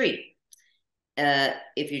of the street.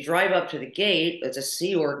 If you drive up to the gate, it's a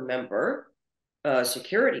Sea Org member,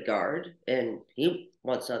 security guard, and he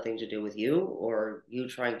wants nothing to do with you or you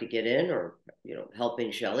trying to get in or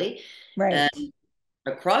helping Shelly. Right. And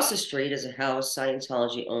across the street is a house,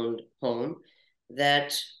 Scientology-owned home,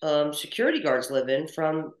 that security guards live in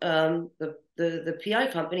from the PI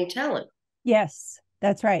company Talent. Yes,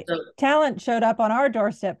 that's right. So, Talent showed up on our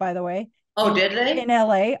doorstep, by the way. Oh, did they? In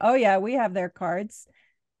LA. Oh, yeah, we have their cards.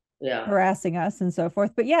 Yeah. Harassing us and so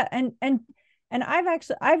forth. But yeah, and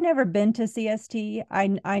I've never been to CST.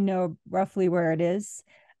 I know roughly where it is.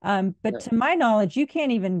 But to my knowledge, you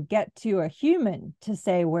can't even get to a human to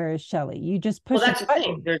say where is Shelly. You just push. Well, that's the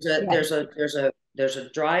thing. There's a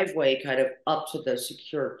driveway kind of up to the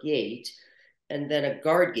secure gate, and then a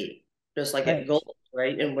guard gate, just like at Gold,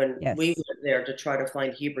 right? And when we went there to try to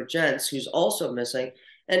find Heber Jentz, who's also missing,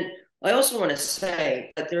 and I also want to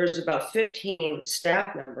say that there's about 15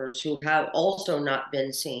 staff members who have also not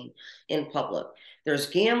been seen in public. There's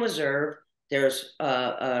Guillaume Reserve, there's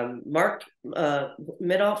Mark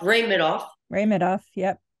Midoff, Ray Midoff. Ray Midoff,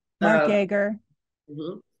 yep. Mark Yeager.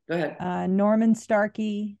 Go ahead. Norman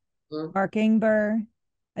Starkey, Mark Ingber.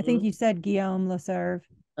 I think you said Guillaume Leserve.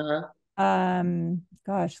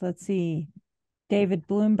 Gosh, let's see. David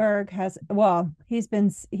Bloomberg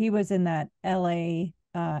he was in that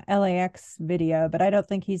LAX video, but I don't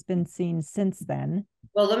think he's been seen since then.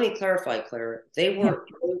 Well, let me clarify, Claire. They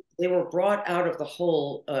were brought out of the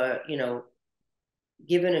hole,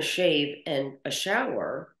 given a shave and a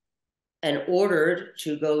shower, and ordered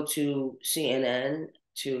to go to CNN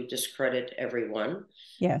to discredit everyone.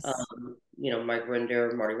 Yes. Mike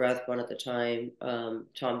Rinder, Marty Rathbun at the time,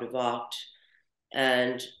 Tom DeVocht,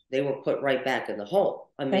 and they were put right back in the hole.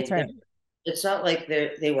 I mean, that's right. It's not like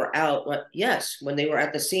they were out. But yes, when they were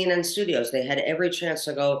at the CNN studios, they had every chance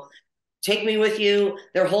to go, take me with you.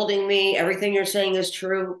 They're holding me. Everything you're saying is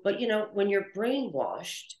true. But, when you're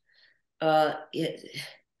brainwashed,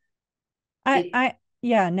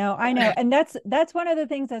 yeah, no, I know. And that's one of the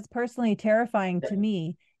things that's personally terrifying to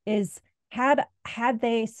me is had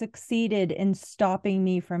they succeeded in stopping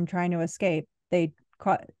me from trying to escape, they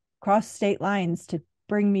crossed state lines to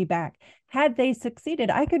bring me back. Had they succeeded,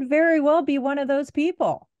 I could very well be one of those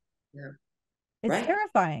people. Yeah. It's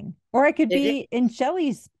terrifying. Or I could be in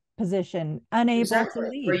Shelly's position, unable to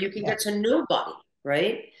leave. Or you can get to nobody,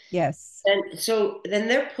 right? Yes. And so then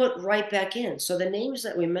they're put right back in. So the names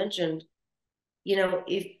that we mentioned,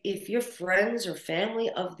 if you're friends or family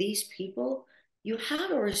of these people, you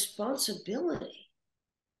have a responsibility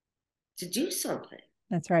to do something.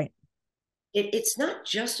 That's right. It's not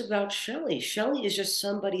just about Shelly. Shelly is just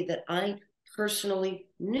somebody that I personally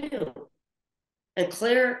knew. And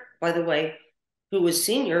Claire, by the way, who was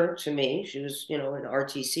senior to me, she was, in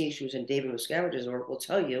RTC, she was in David Miscavige's work, will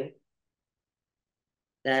tell you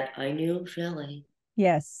that I knew Shelly.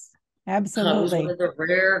 Yes, absolutely. I was one of the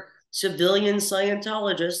rare civilian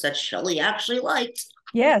Scientologists that Shelly actually liked.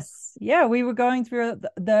 Yes. Yeah, we were going through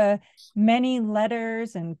the many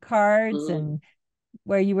letters and cards and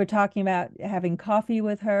where you were talking about having coffee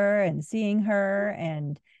with her and seeing her.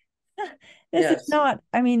 And this is not,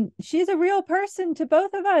 she's a real person to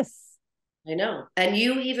both of us. I know. And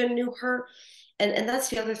you even knew her. And that's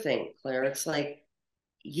the other thing, Claire. It's like,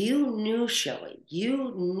 you knew Shelly.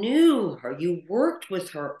 You knew her. You worked with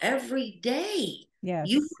her every day. Yes.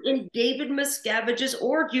 You in David Miscavige's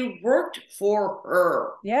org, you worked for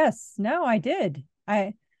her. Yes. No, I did.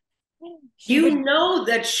 Know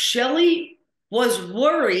that Shelly was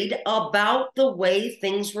worried about the way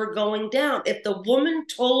things were going down. If the woman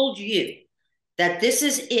told you that this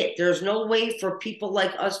is it, there's no way for people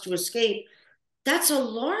like us to escape, that's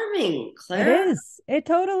alarming, Claire. It is. It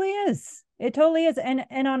totally is. It totally is.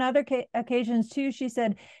 And on other occasions too, she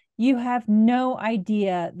said, you have no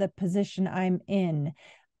idea the position I'm in.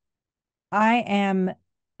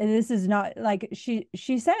 This is not like she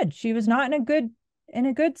said she was not in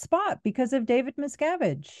a good spot because of David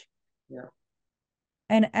Miscavige. Yeah.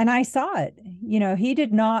 And I saw it,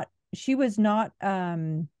 she was not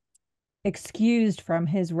excused from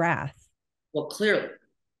his wrath. Well, clearly.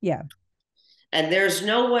 Yeah. And there's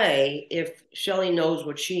no way, if Shelly knows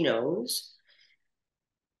what she knows,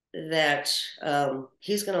 that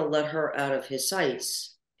he's going to let her out of his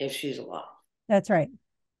sights if she's alive. That's right.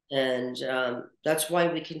 And that's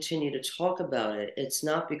why we continue to talk about it. It's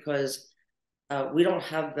not because we don't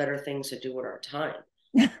have better things to do with our time.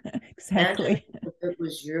 Exactly. And if it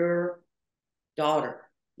was your daughter,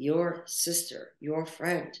 your sister, your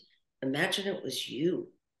friend, imagine it was you.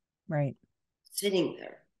 Right. Sitting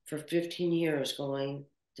there for 15 years going,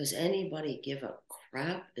 does anybody give a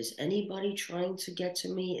crap? Is anybody trying to get to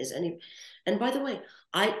me? And by the way,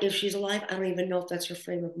 if she's alive, I don't even know if that's her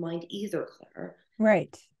frame of mind either, Claire.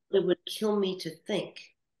 Right. It would kill me to think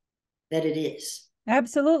that it is.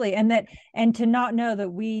 Absolutely. And to not know that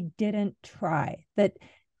we didn't try that.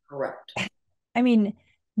 Correct.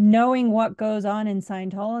 Knowing what goes on in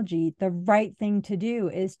Scientology, the right thing to do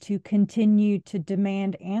is to continue to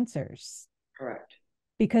demand answers. Correct.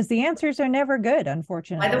 Because the answers are never good,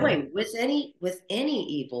 unfortunately. By the way, with any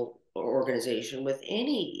evil organization, with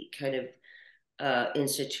any kind of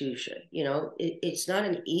institution, it's not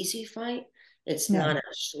an easy fight. It's not a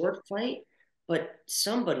short fight, but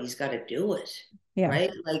somebody's got to do it. Yeah.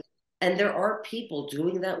 Right? And there are people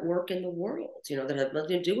doing that work in the world, that have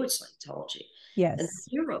nothing to do with Scientology. Yes. And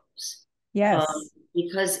heroes. Yes.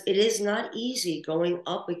 Because it is not easy going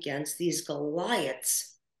up against these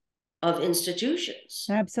Goliaths of institutions.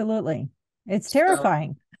 Absolutely. It's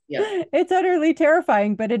terrifying. Yeah. It's utterly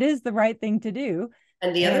terrifying, but it is the right thing to do.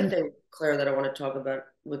 And the other And thing, Claire, that I want to talk about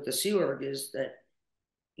with the Sea Org is that,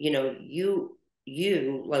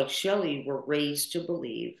 you like Shelly were raised to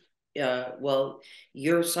believe, well,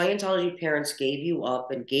 your Scientology parents gave you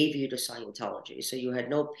up and gave you to Scientology. So you had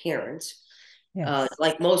no parents, yes,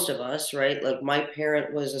 like most of us, right? Like my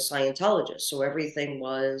parent was a Scientologist. So everything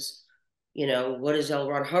was, what does L.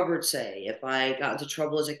 Ron Hubbard say? If I got into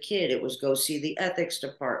trouble as a kid, it was go see the ethics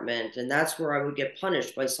department. And that's where I would get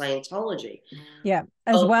punished by Scientology. yeah,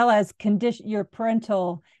 as Oh, well as your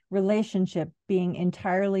parental relationship being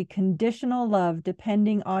entirely conditional love,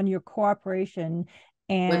 depending on your cooperation with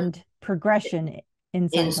and progression in in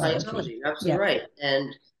Scientology. Scientology, you're absolutely Yep, right.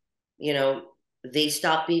 And you know, they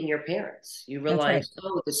stop being your parents. You that's right. realize,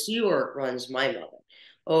 oh, the Sea Org runs my mother.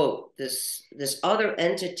 Oh, this other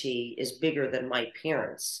entity is bigger than my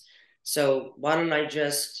parents. So why don't I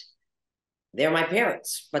just they're my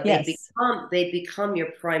parents, but Yes, they become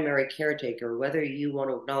your primary caretaker, whether you want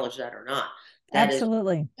to acknowledge that or not. That is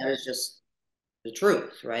absolutely. that is just the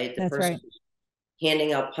truth, right? The That's person right.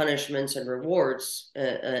 handing out punishments and rewards,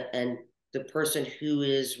 and the person who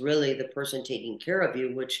is really the person taking care of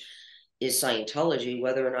you, which is Scientology,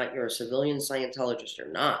 whether or not you're a civilian Scientologist or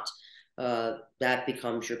not, that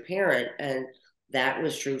becomes your parent. And that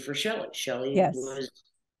was true for Shelly. Shelly Yes.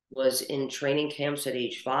 was in training camps at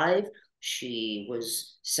age 5. She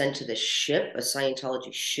was sent to the ship, a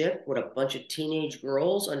Scientology ship, with a bunch of teenage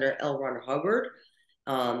girls under L. Ron Hubbard.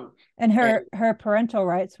 Um, And and her parental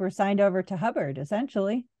rights were signed over to Hubbard,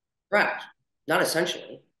 essentially. correct, not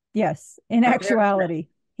essentially. Yes, in Her parents, actuality,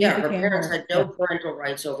 he yeah, her became parents her. had no Yep. parental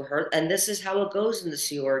rights over her, and this is how it goes in the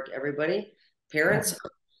Sea Org. Everybody, Yep. parents,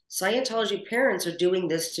 Scientology parents are doing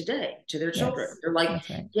this today to their children. Yes, They're like, that's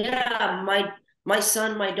right. yeah, my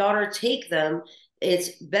son, my daughter, take them. It's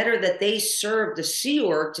better that they serve the Sea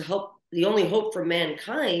Org to help, the only hope for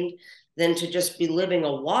mankind, than to just be living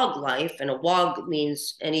a WOG life. And a WOG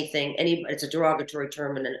means anything, it's a derogatory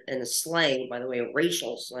term and a slang, by the way, a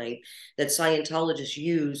racial slang that Scientologists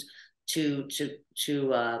use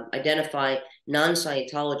to identify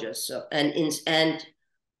non-Scientologists. So and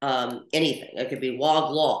anything. It could be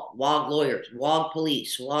WOG law, WOG lawyers, WOG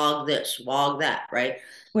police, WOG this, WOG that, right?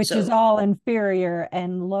 Which is So all inferior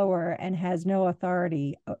and lower and has no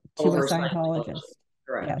authority to a over Scientology, Scientologist.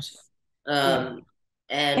 correct. Yes. Yeah. Um,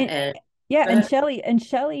 and And and yeah, uh, and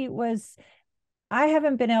Shelly was, I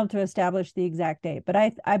haven't been able to establish the exact date, but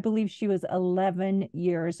I believe she was 11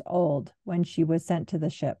 years old when she was sent to the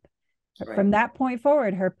ship. right. From that point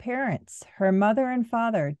forward, her parents, her mother and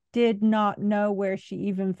father, did not know where she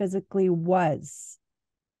even physically was.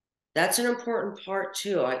 That's an important part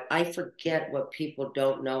too. I forget what people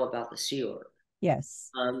don't know about the Sea Org. Yes.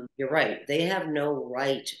 You're right. They have no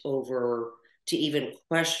right over to even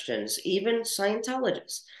questions, even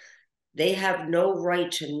Scientologists. They have no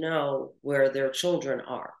right to know where their children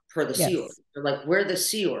are per the Sea Org. Yes. They're like, we're the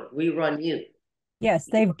Sea Org. We run you. Yes.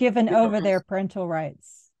 They've given over their parental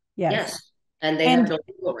rights. Yes. Yes. And they have And no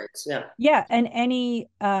legal rights. Yeah. yeah, and any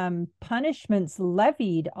punishments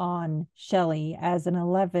levied on Shelley as an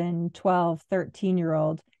 11, 12,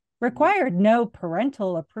 13-year-old required no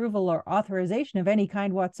parental approval or authorization of any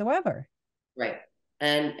kind whatsoever. Right.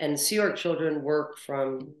 And Sea Org children work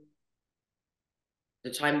from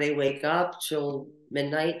the time they wake up till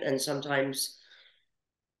midnight, and sometimes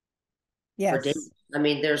for days. Yes. I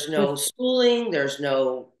mean, there's no With schooling, there's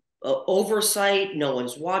no oversight, no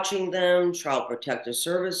one's watching them. Child Protective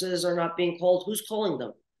Services are not being called. Who's calling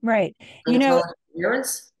them? right. You know, Scientology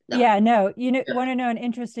parents? No. yeah, no, you know, Yeah. want to know an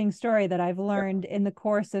interesting story that I've Yeah. learned in the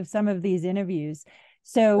course of some of these interviews.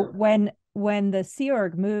 So when the Sea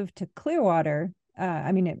Org moved to Clearwater,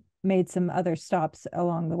 I mean, it made some other stops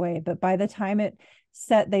along the way, but by the time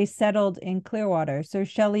they settled in Clearwater. So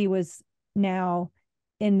Shelley was now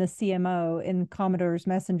in the CMO in Commodore's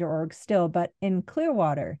Messenger Org still, but in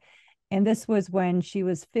Clearwater. And this was when she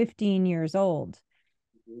was 15 years old.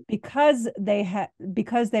 Because they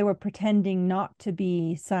were pretending not to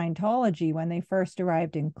be Scientology when they first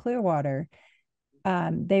arrived in Clearwater,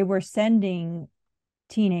 they were sending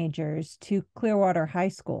teenagers to Clearwater High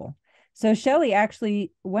School. So Shelley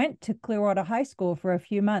actually went to Clearwater High School for a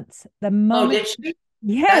few months. The Oh, moment, did she?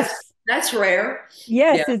 yes, That's rare.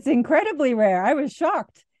 yes, Yeah. it's incredibly rare. I was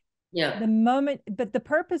shocked. Yeah. The moment, but the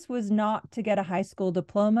purpose was not to get a high school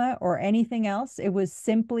diploma or anything else. It was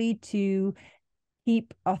simply to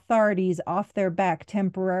keep authorities off their back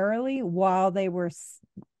temporarily while they were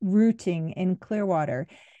rooting in Clearwater.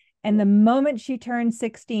 And the moment she turned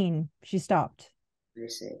 16, she stopped. I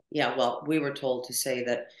see. Yeah. Well, we were told to say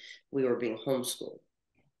that we were being homeschooled.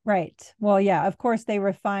 Right. Well, yeah, of course they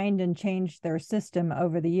refined and changed their system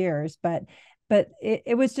over the years, but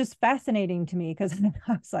it was just fascinating to me because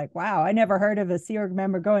I was like, wow, I never heard of a Sea Org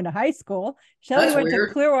member going to high school. Shelly That's went to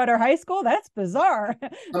weird. Clearwater High School. That's bizarre.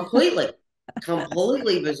 Completely,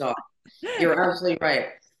 completely bizarre. You're absolutely right.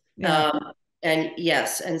 Yeah. Um, and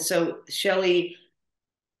yes, and so Shelly,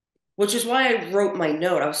 which is why I wrote my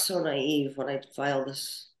note. I was so naive when I filed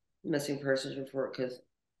this missing persons report because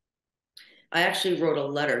I actually wrote a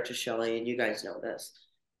letter to Shelly, and you guys know this,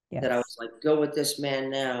 that I was Yes. like, go with this man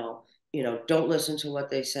now. You know, don't listen to what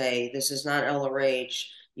they say. This is not LRH.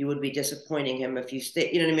 You would be disappointing him if you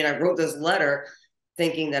stay. You know what I mean? I wrote this letter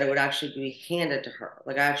thinking that it would actually be handed to her.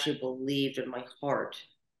 Like I actually believed in my heart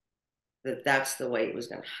that that's the way it was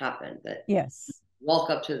going to happen. That Yes. walk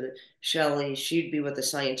up to the Shelly, she'd be with the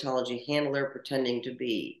Scientology handler pretending to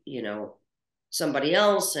be, you know, somebody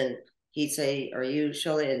else, and he'd say, "Are you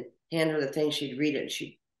Shelly?" and hand her the thing. She'd read it, and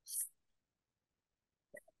she'd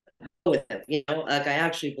go with him. You know, like I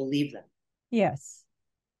actually believe them. Yes.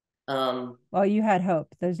 Um, Well, you had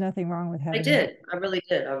hope. There's nothing wrong with I having hope. did. I really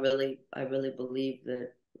did. I really believe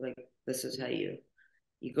that. Like this is how you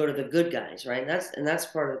go to the good guys, right? And that's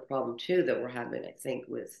part of the problem too that we're having, I think,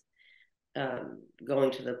 with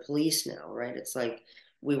going to the police now, right? It's like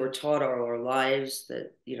we were taught all our lives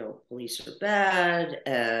that, you know, police are bad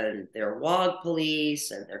and they're WOG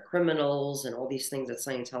police and they're criminals and all these things that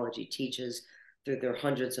Scientology teaches through their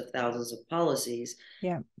hundreds of thousands of policies.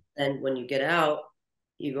 Yeah. And when you get out,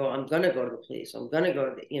 you go, I'm going to go to the police. I'm going to go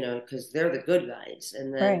to the, you know, because they're the good guys.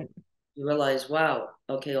 And then Right. you realize, wow,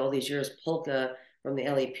 okay, all these years, Polka from the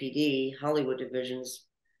LAPD, Hollywood divisions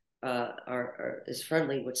is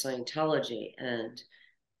friendly with Scientology. And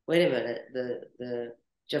wait a minute, the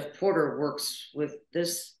Jeff Porter works with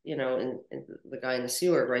this, you know, and the guy in the Sea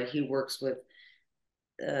Org, right? He works with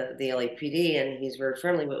the LAPD and he's very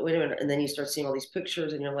friendly. But wait a minute, and then you start seeing all these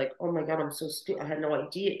pictures, and you're like, oh my god, I'm so stupid. I had no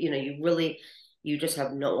idea. You know, you just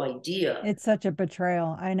have no idea. It's such a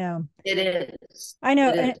betrayal. I know. It is. I know.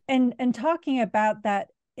 It is. And talking about that,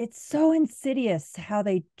 it's so insidious how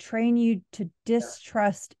they train you to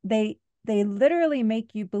distrust. They literally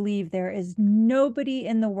make you believe there is nobody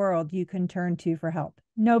in the world you can turn to for help.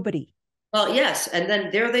 Nobody. Well, yes, and then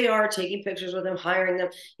there they are taking pictures with them, hiring them,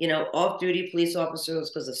 you know, off-duty police officers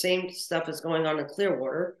because the same stuff is going on in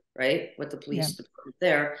Clearwater, right, with the Yeah. police department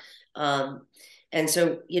there. Um, and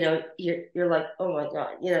so, you know, you're like, oh my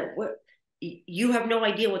God, you know, what you have no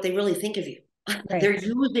idea what they really think of you. They're Right.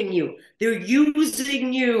 using you. They're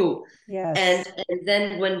using you. Yes. And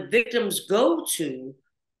then when victims go to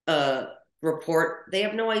uh report, they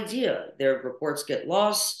have no idea. Their reports get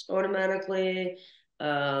lost automatically.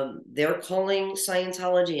 They're calling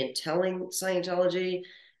Scientology and telling Scientology,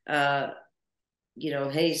 uh, you know,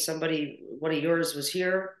 hey, somebody, one of yours was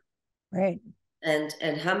here. Right. And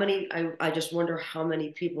how many, I just wonder how many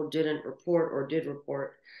people didn't report or did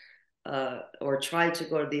report or tried to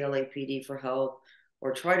go to the LAPD for help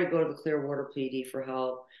or try to go to the Clearwater PD for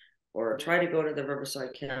help or try to go to the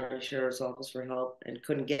Riverside County Sheriff's Office for help and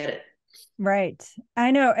couldn't get it. Right. I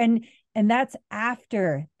know. And that's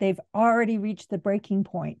after they've already reached the breaking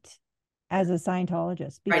point as a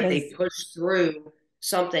Scientologist Right, because they push through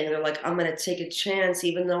something and they're like, I'm going to take a chance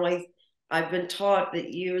even though I've been taught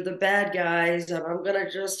that you're the bad guys and I'm going to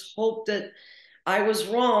just hope that I was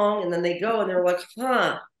wrong. And then they go and they're like,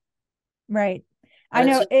 huh. right. I And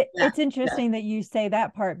it's know like, yeah, it's interesting that you say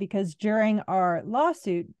that part because during our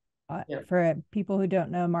lawsuit, yeah, for people who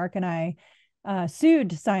don't know, Mark and I sued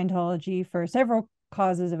Scientology for several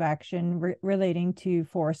causes of action relating to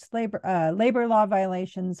forced labor, labor law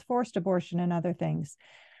violations, forced abortion, and other things.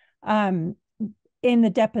 In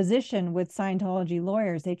the deposition with Scientology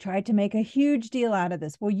lawyers, they tried to make a huge deal out of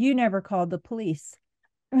this. Well, you never called the police.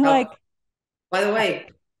 I'm oh, like, by the way,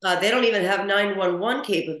 they don't even have 911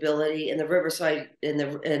 capability in the Riverside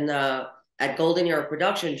at Golden Era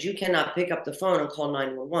Productions. You cannot pick up the phone and call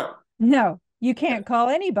 911. no, you can't call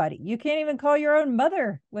anybody. You can't even call your own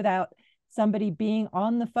mother without somebody being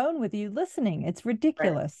on the phone with you listening. It's Right,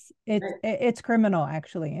 ridiculous. right. It's criminal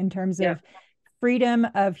actually in terms Yeah, of freedom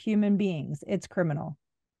of human beings. It's criminal.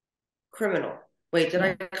 criminal. Wait, did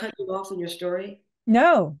Yeah. I cut you off in your story?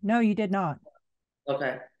 No, no, you did not.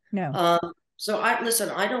 Okay. No, So I listen,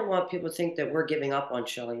 I don't want people to think that we're giving up on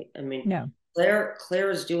Shelly. I mean, no. Claire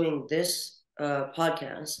is doing this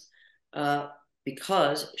podcast uh,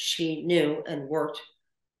 because she knew and worked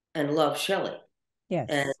and loved Shelly. And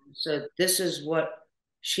Yes. so this is what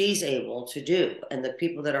she's able to do. And the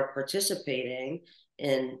people that are participating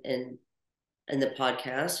in the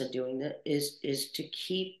podcast and doing that is to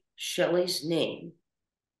keep Shelly's name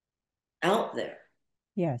out there.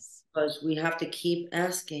 Yes. Because we have to keep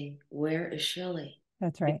asking, where is Shelly?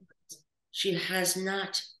 That's right. Because she has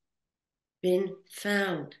not been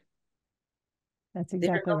found. That's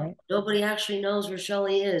exactly right. Nobody actually knows where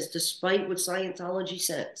Shelly is, despite what Scientology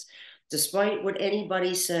says, despite what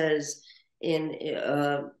anybody says in,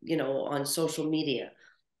 on social media.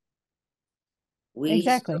 We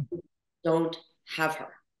Exactly. don't have her.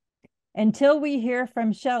 Until we hear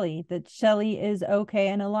from Shelly that Shelly is okay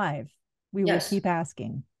and alive, we will Yes. keep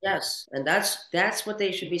asking. Yes. And that's what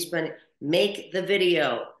they should be spending. Make the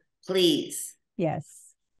video, please.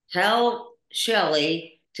 Yes. Tell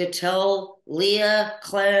Shelly to tell Leah,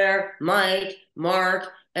 Claire, Mike, Mark,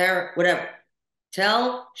 Eric, whatever.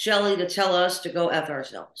 Tell Shelly to tell us to go F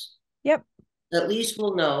ourselves. Yep. At least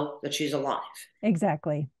we'll know that she's alive.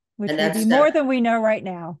 Exactly. Which And will that's be more than we know right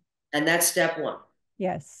now. And that's step one.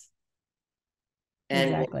 Yes.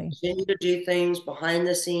 And exactly. we'll continue to do things behind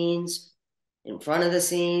the scenes, in front of the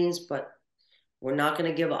scenes, but we're not going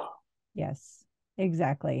to give up. Yes,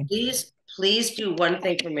 exactly. Please do one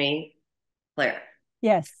thing for me, Claire.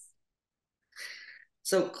 Yes.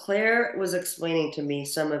 So Claire was explaining to me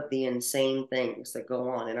some of the insane things that go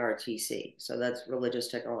on in RTC. So that's Religious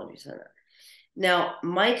Technology Center. Now,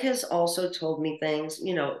 Mike has also told me things,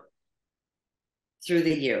 through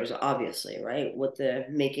the years, obviously, right? With the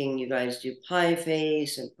making you guys do pie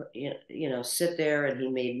face and, sit there, and he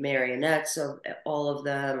made marionettes of all of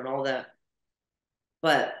them and all that.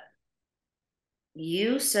 But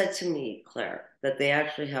you said to me, Claire, that they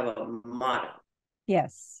actually have a motto.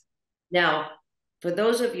 Yes. Now, for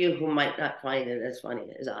those of you who might not find it as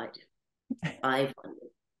funny as I do, I find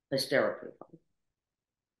it hysterically funny.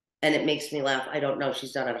 And it makes me laugh. I don't know.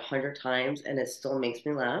 She's done it 100 times and it still makes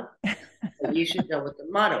me laugh. But you should know what the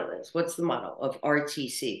motto is. What's the motto of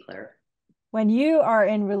RTC, Claire? When you are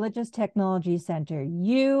in Religious Technology Center,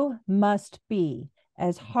 you must be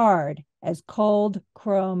as hard as cold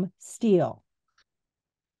chrome steel.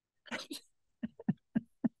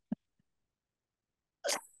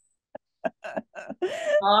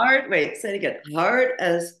 Wait, say it again.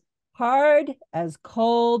 Hard as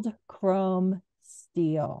cold chrome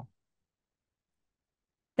steel.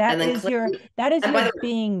 That is your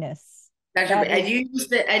beingness.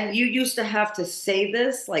 And you used to have to say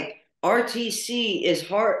this, like, RTC is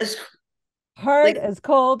hard as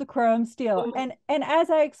cold chrome steel. And as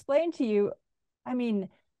I explained to you, I mean,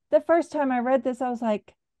 the first time I read this, I was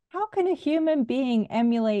like, how can a human being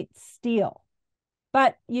emulate steel?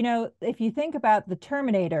 But if you think about the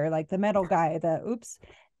Terminator, like the metal guy, the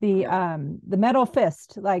metal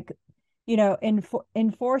fist, like,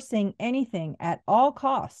 enforcing anything at all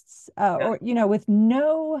costs, or with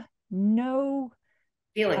no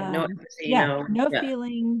feeling, no empathy,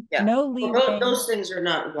 feeling, no leeway. Well, those things are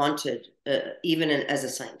not wanted, even as a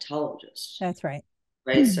Scientologist. That's right.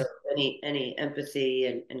 Right. So any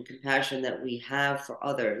empathy and compassion that we have for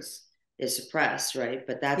others is suppressed, right?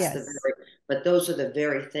 But but those are the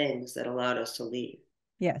very things that allowed us to leave.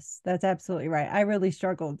 Yes, that's absolutely right. I really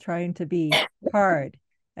struggled trying to be hard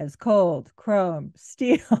as cold chrome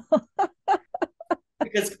steel.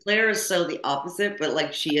 Because Claire is so the opposite, but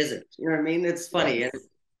like she isn't. You know what I mean? It's funny. Yes.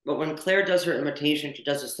 But when Claire does her imitation, she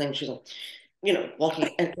does this thing. She's like, walking,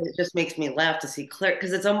 and it just makes me laugh to see Claire,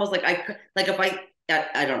 because it's almost like I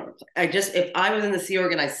don't know. If I was in the Sea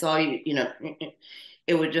Org and I saw you,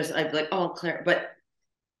 it would I'd be like, oh, Claire. But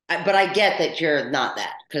I get that you're not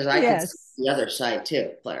that, because I can see the other side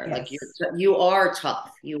too, Claire. Yes. Like you are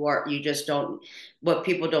tough. You just don't. What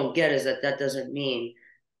people don't get is that doesn't mean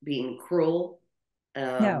being cruel.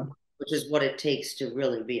 No. Which is what it takes to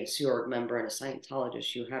really be a Sea Org member and a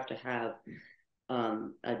Scientologist. You have to have,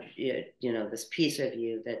 this piece of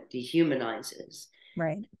you that dehumanizes,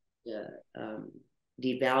 right?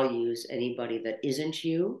 Devalues anybody that isn't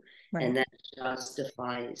you, right. And that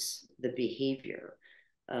justifies the behavior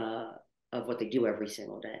of what they do every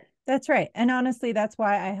single day. That's right. And honestly, that's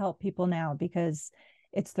why I help people now, because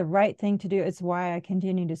it's the right thing to do. It's why I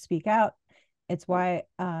continue to speak out. It's why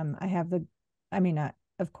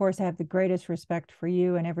of course, I have the greatest respect for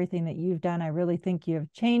you and everything that you've done. I really think you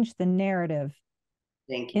have changed the narrative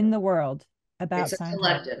in the world about Scientology.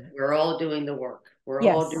 Collective. We're all doing the work. We're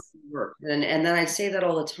all doing the work. And then I say that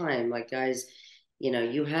all the time, like, guys,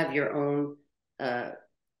 you have your own,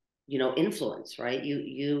 influence, right?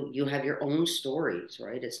 You have your own stories,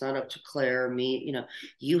 right? It's not up to Claire or me.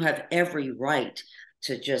 You have every right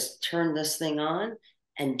to just turn this thing on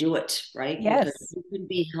and do it, right? Yes. Because you could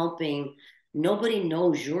be helping. Nobody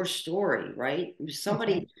knows your story, right?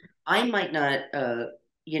 I might not,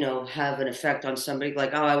 have an effect on somebody,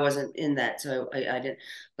 like, oh, I wasn't in that, so I didn't.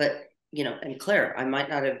 But and Claire, I might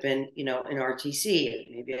not have been, in RTC.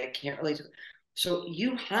 Maybe I can't relate to. So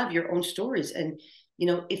you have your own stories. And,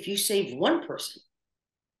 if you save one person,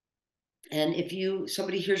 and if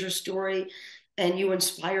somebody hears your story and you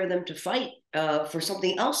inspire them to fight for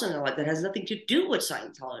something else in their life that has nothing to do with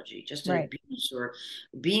Scientology, just an Right. abuse or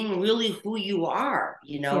being really who you are,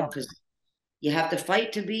 because you have to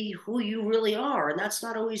fight to be who you really are. And that's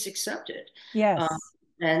not always accepted. Yes.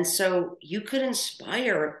 And so you could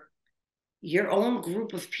inspire your own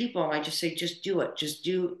group of people. And I just say, just do it. Just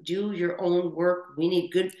do your own work. We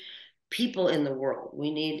need good people in the world.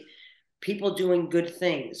 We need people doing good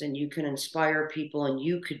things, and you can inspire people, and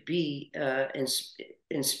you could be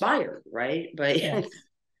inspired, right? But Yes.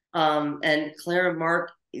 and Claire and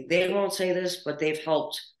Mark, they won't say this, but they've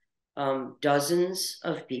helped dozens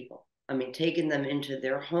of people. I mean, taken them into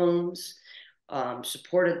their homes,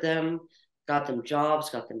 supported them, got them jobs,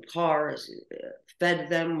 got them cars, fed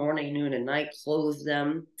them morning, noon, and night, clothed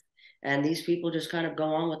them. And these people just kind of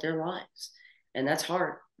go on with their lives. And that's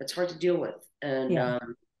hard. That's hard to deal with. And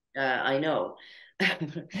I know.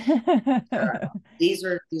 They're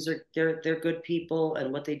good people,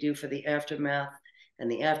 and what they do for the Aftermath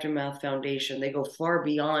and the Aftermath Foundation, they go far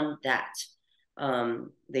beyond that.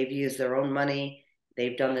 They've used their own money.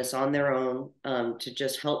 They've done this on their own to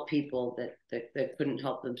just help people that couldn't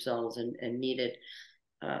help themselves and needed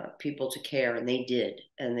people to care, and they did,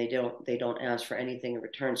 and they don't ask for anything in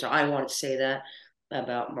return. So I want to say that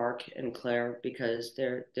about Mark and Claire, because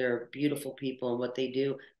they're beautiful people, and what they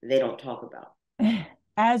do, they don't talk about.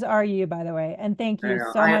 As are you, by the way. And thank you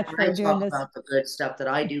so much for I doing talk this. about the good stuff that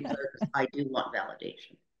I do, Claire, because I do want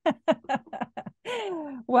validation.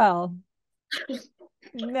 Well,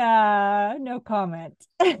 nah, no comment.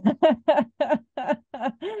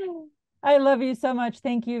 I love you so much.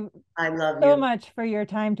 Thank you I love so you. much for your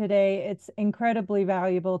time today. It's incredibly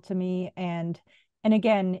valuable to me. And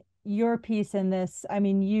again, your piece in this, I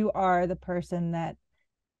mean, you are the person that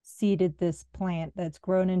seeded this plant that's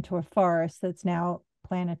grown into a forest that's now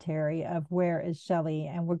planetary of where is Shelly.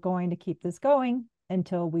 And we're going to keep this going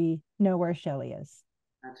until we know where Shelly is.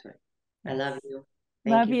 That's right. Yes. I love you.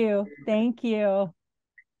 Love you. Thank you.